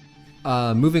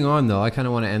 Moving on though, I kind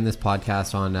of want to end this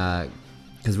podcast on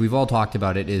because we've all talked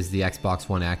about it, is the Xbox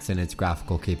One X and its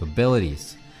graphical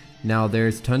capabilities. Now,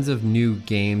 there's tons of new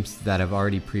games that have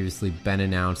already previously been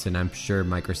announced, and I'm sure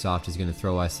Microsoft is going to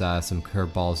throw us some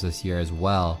curveballs this year as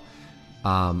well.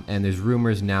 And there's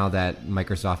rumors now that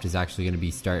Microsoft is actually going to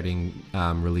be starting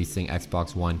releasing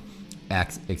Xbox One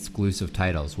X exclusive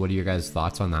titles. What are your guys'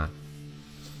 thoughts on that?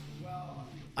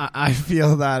 I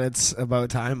feel that it's about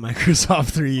time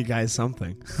Microsoft threw you guys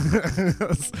something.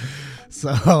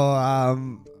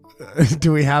 So,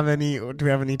 do we have any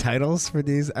titles for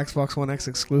these Xbox One X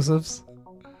exclusives?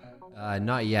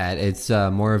 Not yet. It's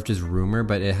more of just rumor,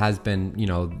 but it has been,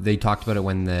 they talked about it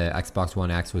when the Xbox One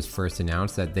X was first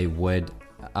announced, that they would,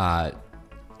 I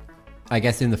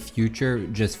guess in the future,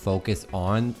 just focus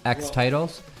on X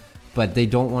titles, but they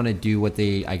don't want to do what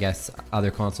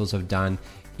other consoles have done,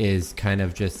 is kind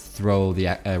of just throw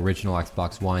the original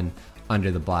Xbox One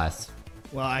under the bus.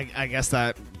 Well, I guess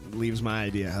that leaves my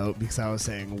idea out, because I was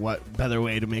saying, what better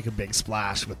way to make a big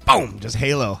splash with boom, just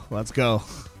Halo. Let's go.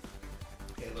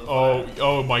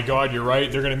 Oh my God, you're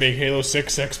right. They're gonna make Halo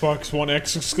 6 Xbox One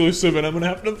X exclusive, and I'm gonna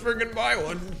have to friggin' buy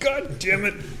one. God damn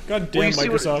it! God damn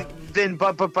Microsoft.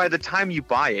 But by the time you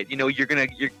buy it,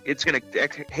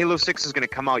 Halo 6 is gonna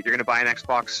come out. You're gonna buy an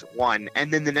Xbox One,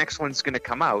 and then the next one's gonna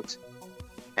come out,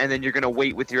 and then you're gonna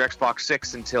wait with your Xbox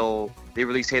 6 until they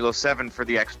release Halo 7 for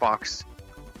the Xbox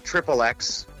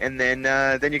XXX, and then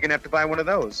you're gonna have to buy one of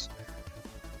those.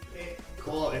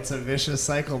 Cool. It's a vicious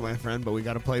cycle, my friend, but we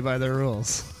got to play by the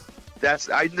rules. That's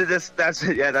what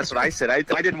I said. I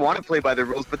didn't want to play by the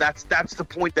rules, but that's the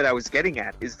point that I was getting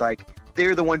at. Is like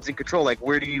they're the ones in control. Like,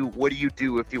 what do you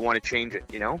do if you want to change it?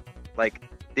 Like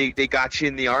they got you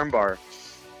in the armbar.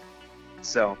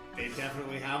 So they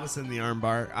definitely have us in the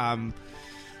armbar.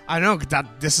 I know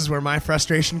that this is where my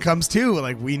frustration comes too.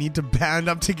 Like, we need to band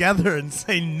up together and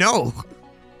say no.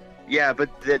 Yeah, but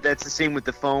that's the same with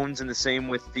the phones, and the same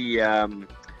with the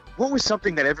what was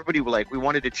something that everybody we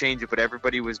wanted to change it, but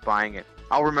everybody was buying it?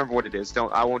 I'll remember what it is.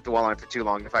 I won't dwell on it for too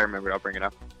long. If I remember it, I'll bring it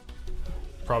up.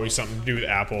 Probably something to do with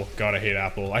Apple. God, I hate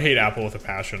Apple. I hate Apple with a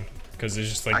passion because it's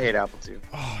just like I hate Apple too.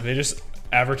 Oh, they just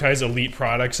advertise elite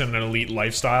products and an elite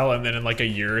lifestyle, and then in like a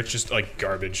year, it's just like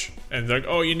garbage. And they're like,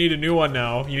 oh, you need a new one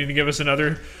now. You need to give us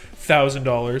another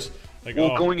 $1,000. Like,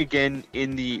 well, going again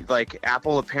in the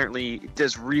Apple apparently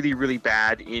does really, really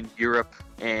bad in Europe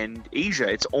and Asia.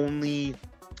 It's only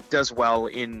does well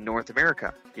in North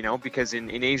America, because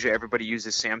in Asia everybody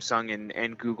uses Samsung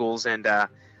and Google's, and I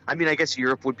mean, I guess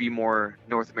Europe would be more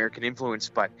North American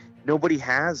influenced, but nobody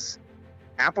has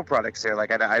Apple products there.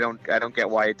 Like I don't get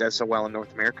why it does so well in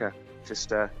North America.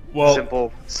 Just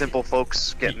simple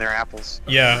folks getting their apples.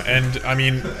 Yeah, and I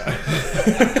mean,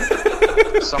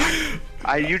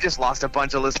 you just lost a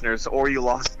bunch of listeners, or you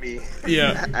lost me.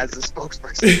 Yeah. As a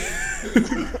spokesperson.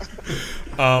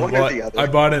 I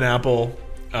bought an Apple.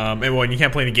 And you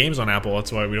can't play any games on Apple.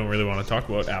 That's why we don't really want to talk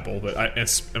about Apple. But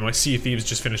my Sea of Thieves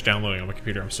just finished downloading on my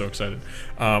computer. I'm so excited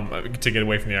to get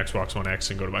away from the Xbox One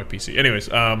X and go to my PC. Anyways,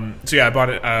 so yeah, I bought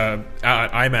an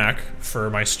iMac for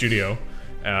my studio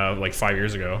 5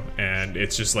 years ago, and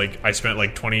it's just like I spent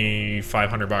like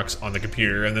 $2,500 on the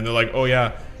computer, and then they're like, oh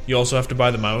yeah, you also have to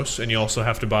buy the mouse, and you also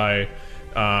have to buy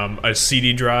a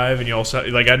CD drive, and you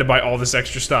also I had to buy all this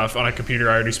extra stuff on a computer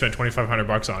I already spent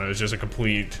 $2,500 on. It was just a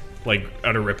complete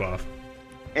utter ripoff.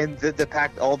 And the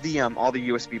pack, all the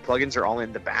USB plugins are all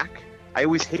in the back. I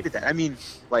always hated that. I mean,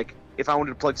 if I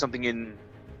wanted to plug something in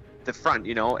the front,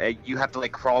 you have to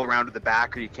crawl around to the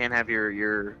back, or you can't have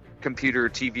your computer or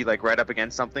TV right up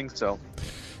against something. So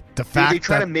the fact they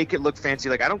try to make it look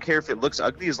fancy. I don't care if it looks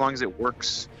ugly as long as it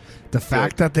works. The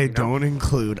fact that they don't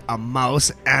include a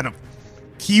mouse and a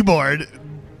keyboard,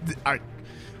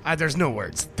 there's no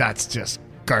words. That's just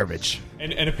garbage.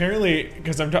 And apparently,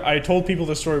 because I told people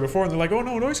this story before, and they're like, oh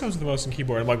no, it always comes with a mouse and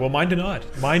keyboard. I'm like, well, mine did not.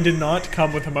 Mine did not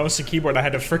come with a mouse and keyboard. I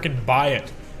had to frickin' buy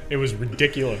it. It was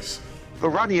ridiculous. But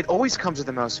Rodney, it always comes with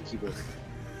a mouse and keyboard.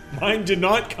 Mine did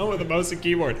not come with a mouse and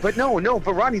keyboard. But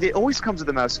but Rodney, it always comes with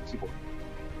a mouse and keyboard.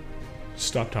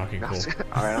 Stop talking, Cole.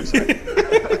 All right, I'm sorry.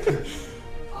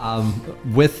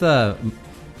 With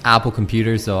Apple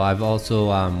computers, though, I've also,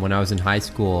 when I was in high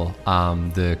school,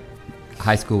 the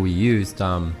high school we used,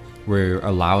 were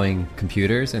allowing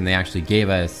computers, and they actually gave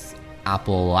us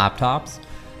Apple laptops.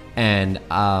 And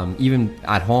even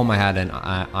at home, I had an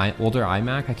older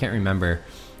iMac. I can't remember.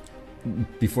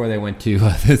 Before they went to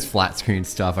this flat screen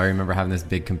stuff, I remember having this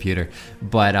big computer.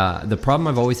 But the problem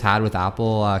I've always had with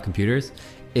Apple computers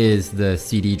is the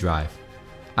CD drive.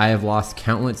 I have lost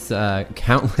countless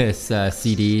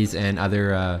CDs and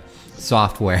other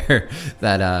software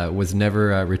that was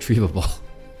never retrievable.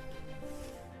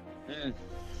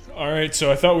 All right,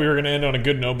 so I thought we were going to end on a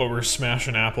good note, but we're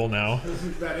smashing Apple now.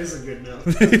 That is a good note.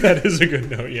 That is a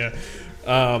good note, yeah.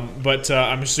 But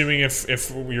I'm assuming if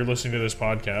you're listening to this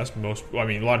podcast, a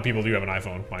lot of people do have an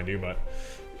iPhone, mind you, but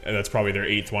that's probably their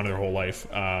 8th one of their whole life.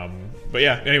 But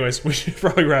yeah, anyways, we should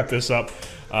probably wrap this up.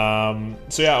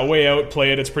 So yeah, A Way Out,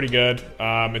 play it. It's pretty good.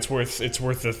 It's worth the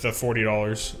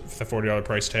 $40, the $40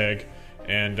 price tag.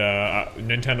 And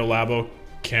Nintendo Labo,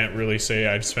 can't really say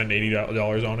I'd spend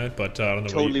 $80 on it, but I don't know.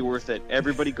 Totally worth it.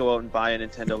 Everybody go out and buy a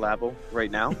Nintendo Labo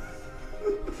right now.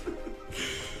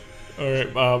 All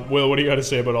right, Will, what do you got to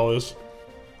say about all this?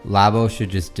 Labo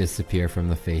should just disappear from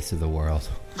the face of the world.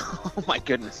 Oh my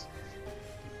goodness.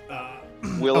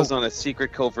 Will is on a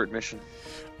secret covert mission.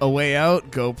 A Way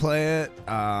Out, go play it.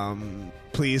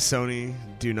 Please, Sony,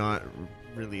 do not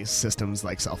release systems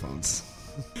like cell phones.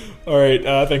 All right,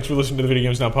 thanks for listening to the Video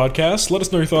Games Now podcast. Let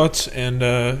us know your thoughts, and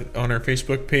on our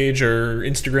Facebook page, our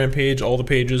Instagram page, all the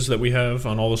pages that we have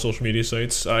on all the social media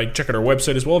sites. Check out our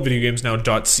website as well,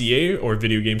 videogamesnow.ca, or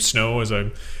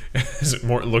videogamesnow, as it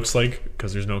looks like,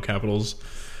 because there's no capitals.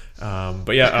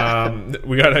 But yeah,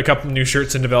 we got a couple new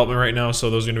shirts in development right now, so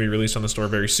those are going to be released on the store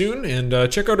very soon.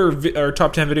 And check out our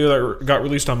top 10 video that got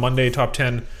released on Monday, top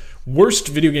 10 worst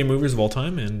video game movies of all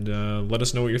time, and let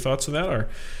us know what your thoughts on that are.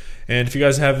 And if you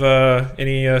guys have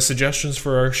any suggestions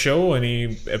for our show,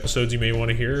 any episodes you may want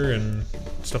to hear and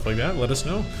stuff like that, let us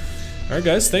know. All right,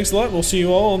 guys, thanks a lot. We'll see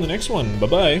you all on the next one.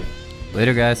 Bye-bye.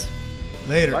 Later, guys.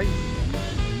 Later. Bye.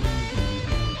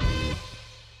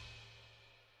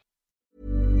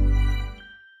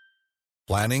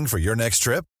 Planning for your next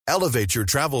trip? Elevate your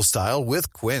travel style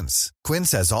with Quince.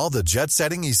 Quince has all the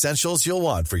jet-setting essentials you'll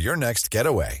want for your next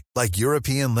getaway, like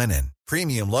European linen,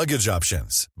 premium luggage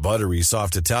options, buttery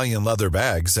soft Italian leather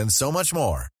bags, and so much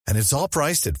more. And it's all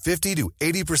priced at 50 to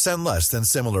 80% less than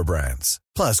similar brands.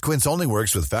 Plus, Quince only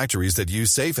works with factories that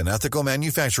use safe and ethical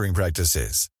manufacturing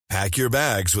practices. Pack your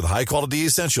bags with high-quality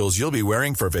essentials you'll be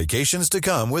wearing for vacations to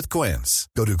come with Quince.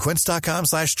 Go to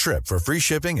quince.com/trip for free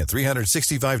shipping and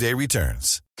 365-day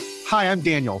returns. Hi, I'm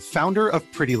Daniel, founder of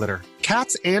Pretty Litter.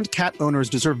 Cats and cat owners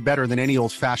deserve better than any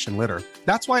old-fashioned litter.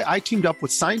 That's why I teamed up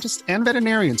with scientists and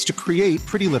veterinarians to create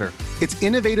Pretty Litter. Its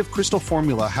innovative crystal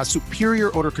formula has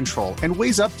superior odor control and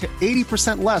weighs up to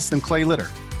 80% less than clay litter.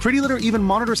 Pretty Litter even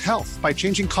monitors health by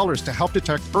changing colors to help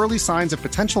detect early signs of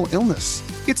potential illness.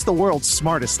 It's the world's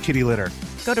smartest kitty litter.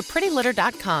 Go to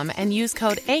prettylitter.com and use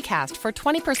code ACAST for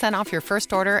 20% off your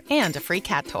first order and a free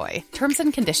cat toy. Terms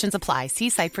and conditions apply. See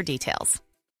site for details.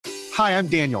 Hi, I'm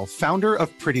Daniel, founder of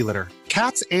Pretty Litter.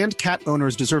 Cats and cat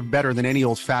owners deserve better than any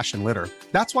old-fashioned litter.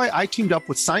 That's why I teamed up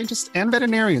with scientists and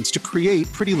veterinarians to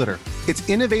create Pretty Litter. Its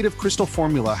innovative crystal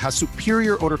formula has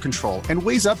superior odor control and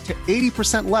weighs up to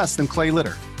 80% less than clay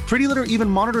litter. Pretty Litter even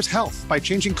monitors health by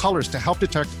changing colors to help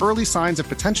detect early signs of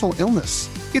potential illness.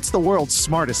 It's the world's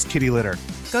smartest kitty litter.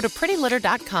 Go to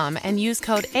prettylitter.com and use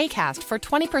code ACAST for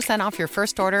 20% off your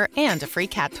first order and a free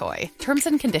cat toy. Terms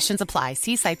and conditions apply.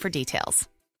 See site for details.